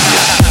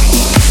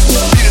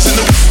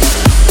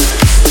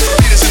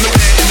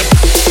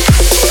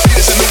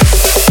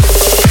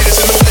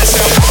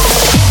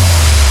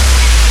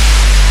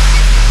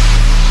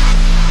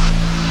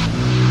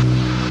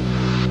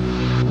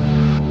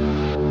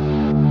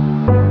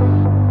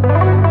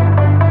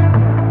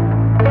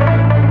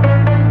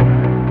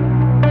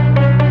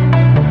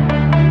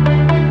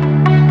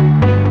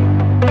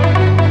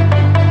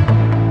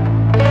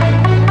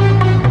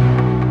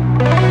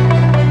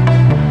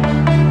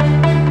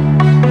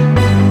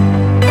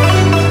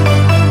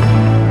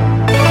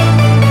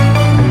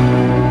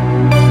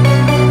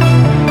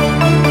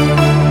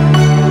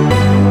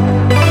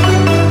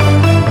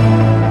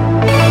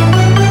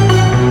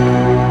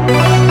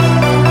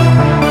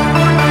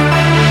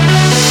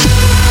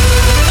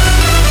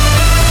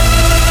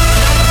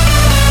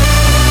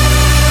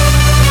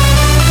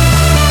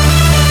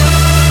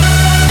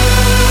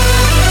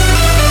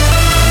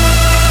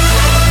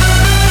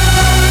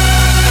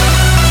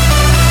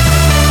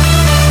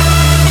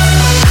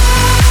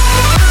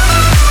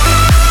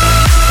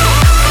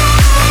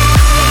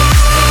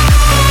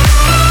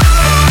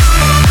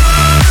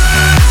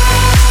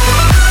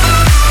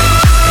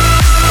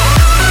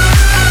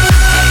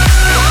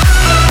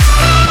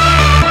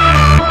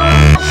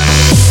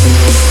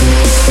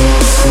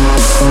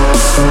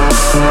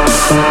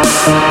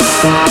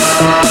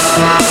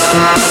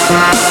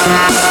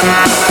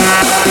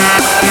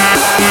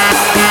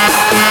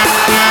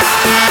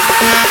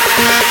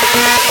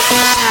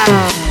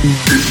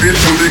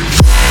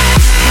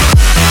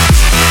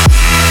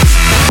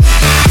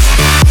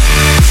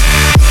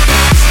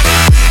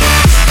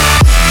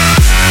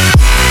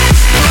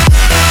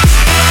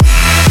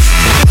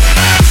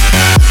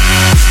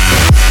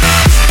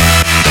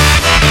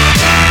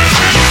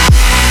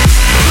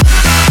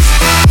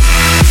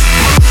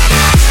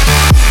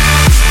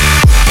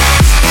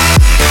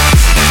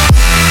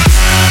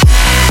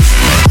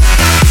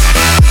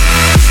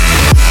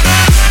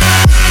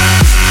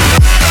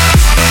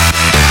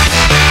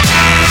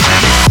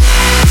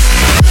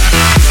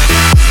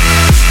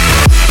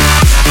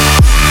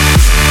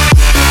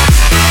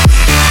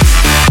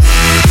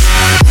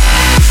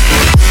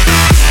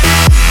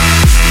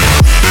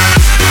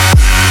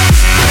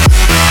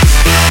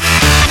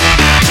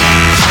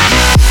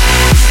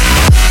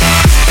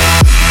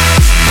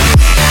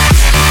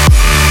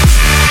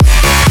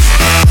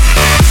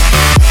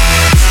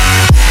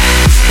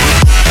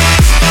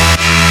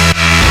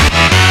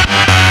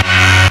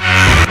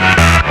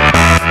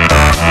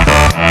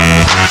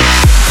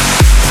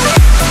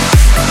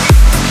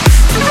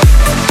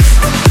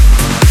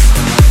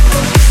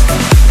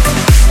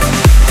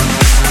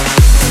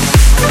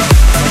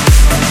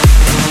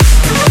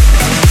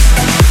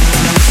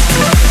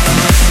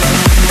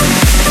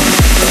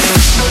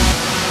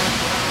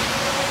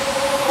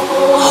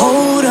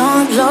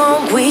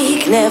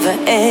never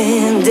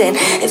ending,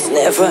 it's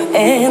never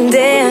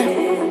ending.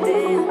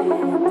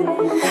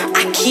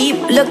 I keep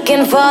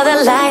looking for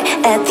the light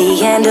at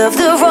the end of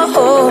the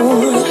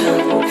road.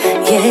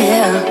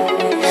 Yeah,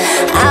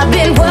 I've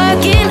been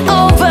working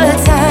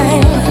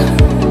overtime,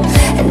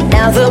 and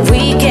now the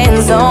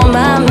weekend's on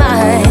my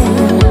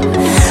mind.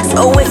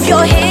 So if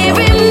you're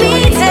hearing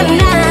me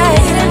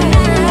tonight,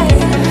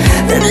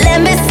 then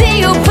let me see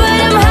you put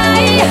 'em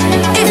high.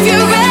 If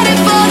you're ready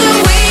for the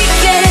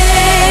weekend,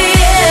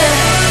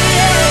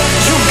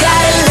 you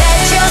gotta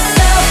let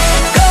yourself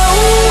go.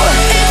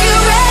 If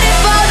you're ready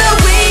for the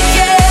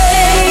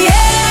weekend,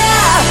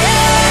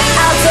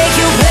 I'll take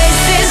you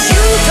places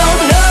you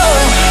don't know.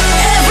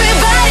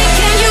 Everybody,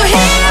 can you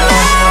hear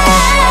me?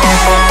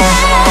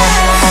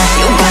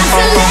 You got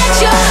to let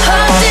your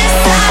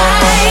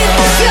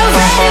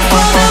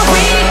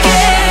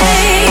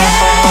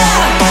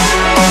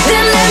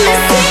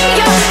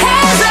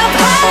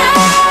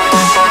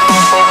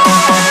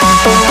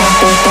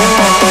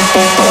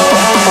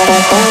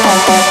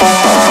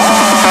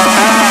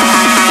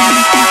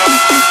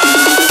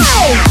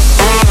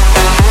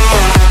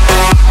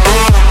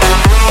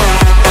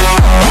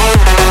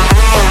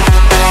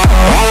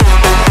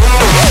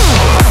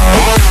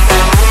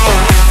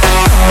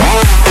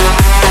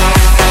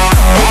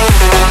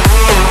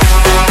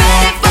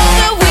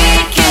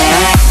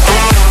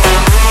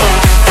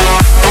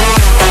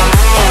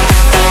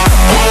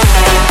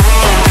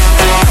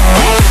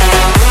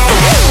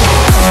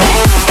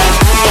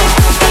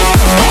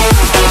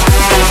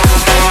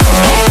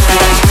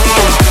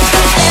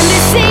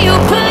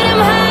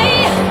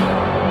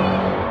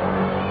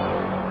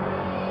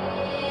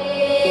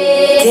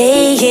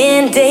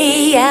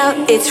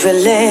how it's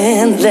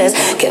relentless,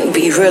 can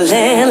be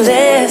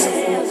relentless.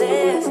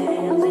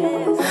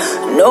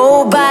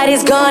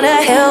 Nobody's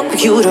gonna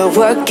help you to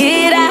work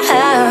it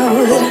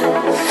out.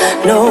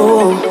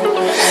 No.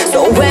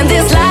 So when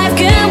this life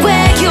can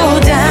wear you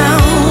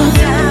down,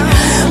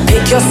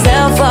 pick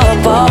yourself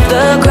up off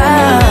the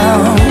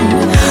ground.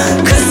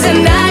 'Cause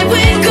tonight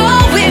we're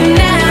going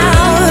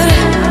out.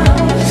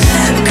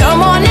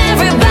 Come on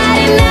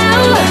everybody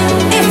now,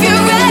 if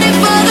you're ready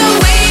for the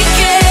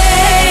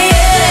weekend.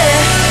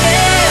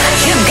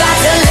 You got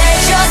to let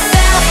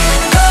yourself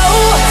go.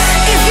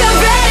 If you're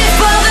ready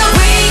for the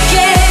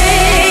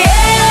weekend,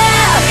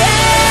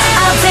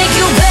 I'll take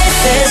you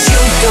places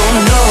you don't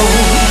know.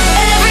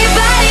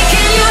 Everybody,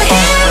 can you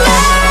hear me?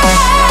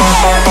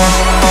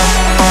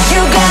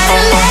 You gotta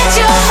let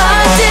your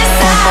heart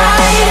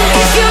decide.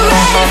 If you're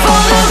ready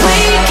for the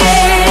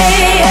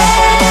weekend,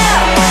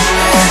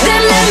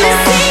 then let me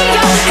see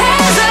your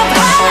hands up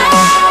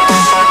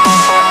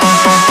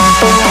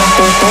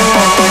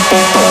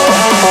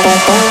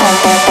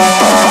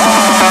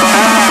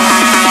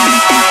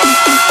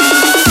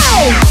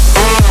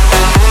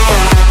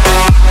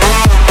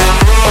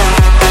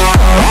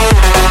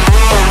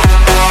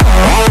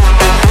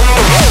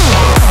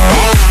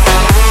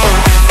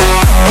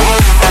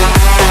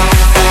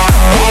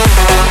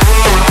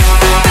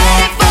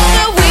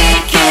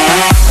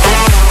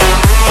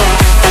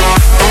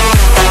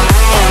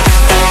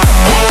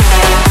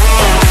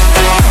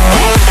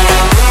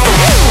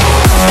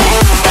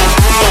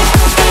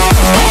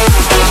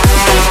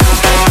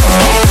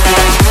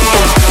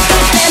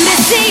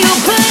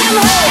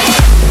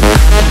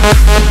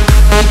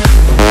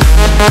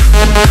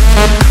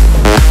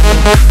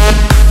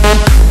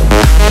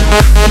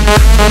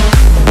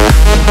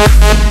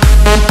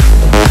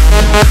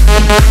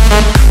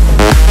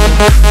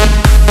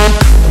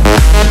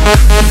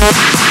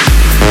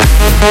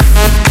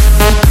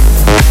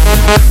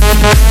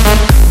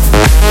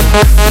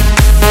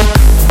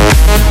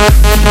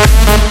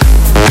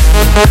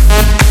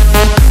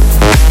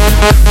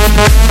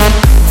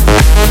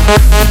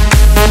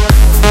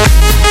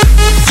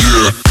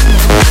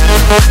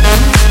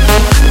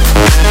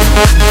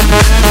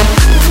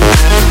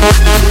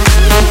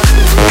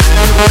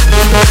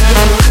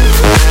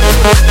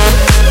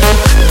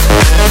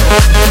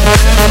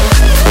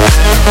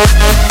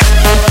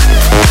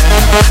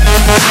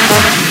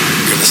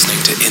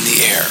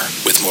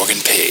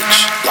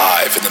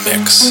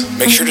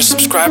Make sure to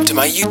subscribe to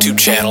my YouTube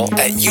channel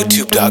at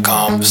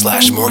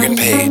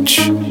youtube.com/MorganPage.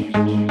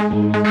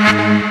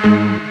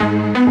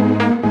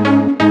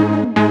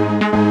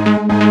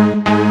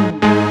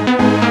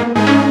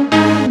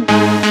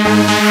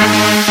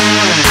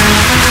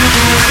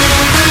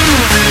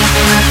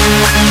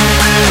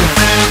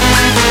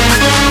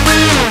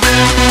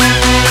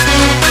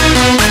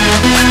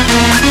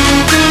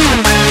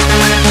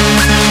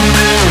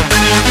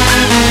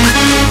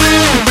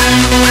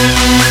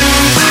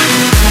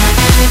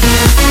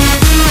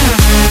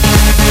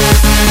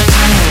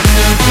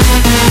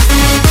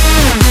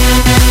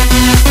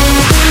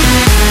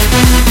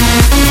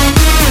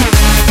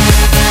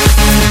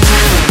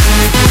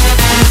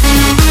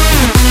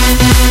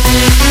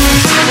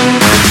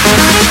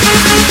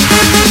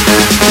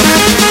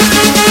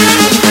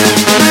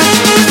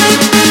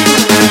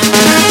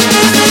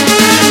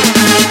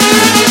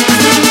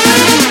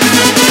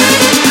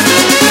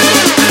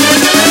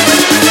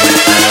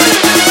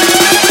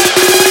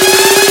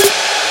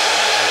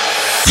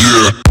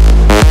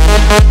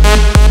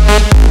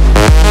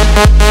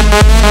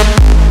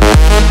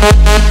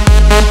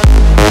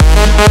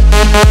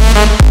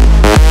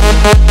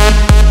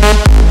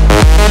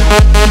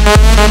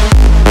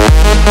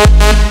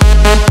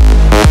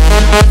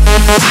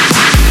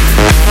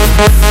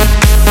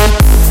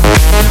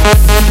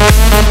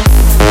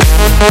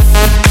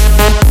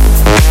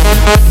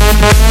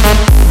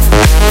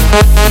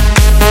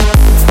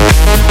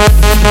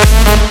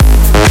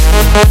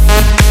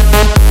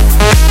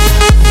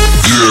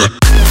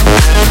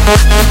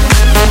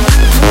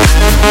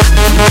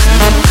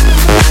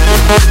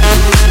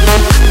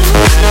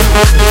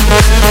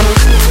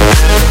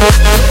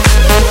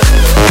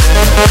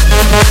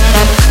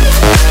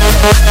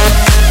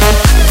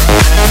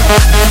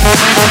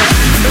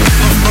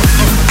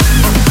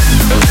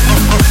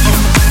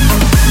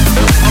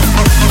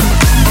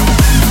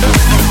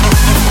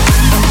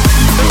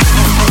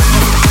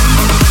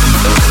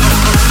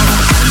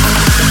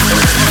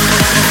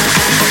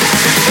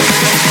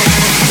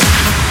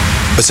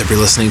 What's up? You're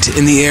listening to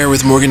In the Air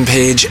with Morgan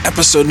Page,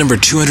 episode number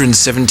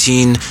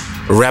 217.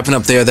 We're wrapping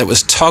up there. That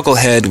was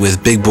Togglehead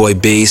with Big Boy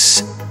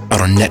Bass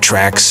out on Net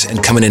Tracks,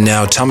 and coming in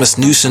now, Thomas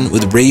Newson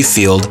with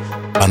Rayfield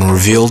on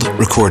Revealed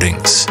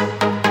Recordings.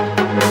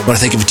 I want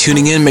to thank you for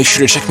tuning in. Make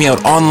sure to check me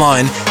out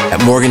online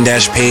at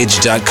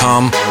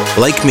morgan-page.com.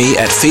 Like me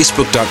at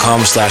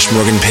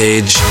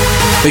facebook.com/morganpage.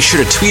 Make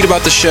sure to tweet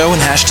about the show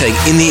and hashtag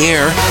In the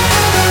Air.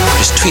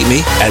 Just tweet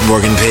me at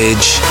Morgan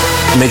Page.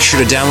 Make sure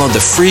to download the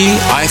free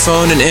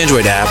iPhone and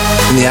Android app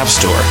in the App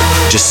Store.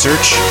 Just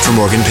search for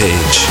Morgan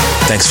Page.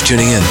 Thanks for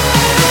tuning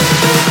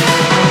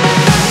in.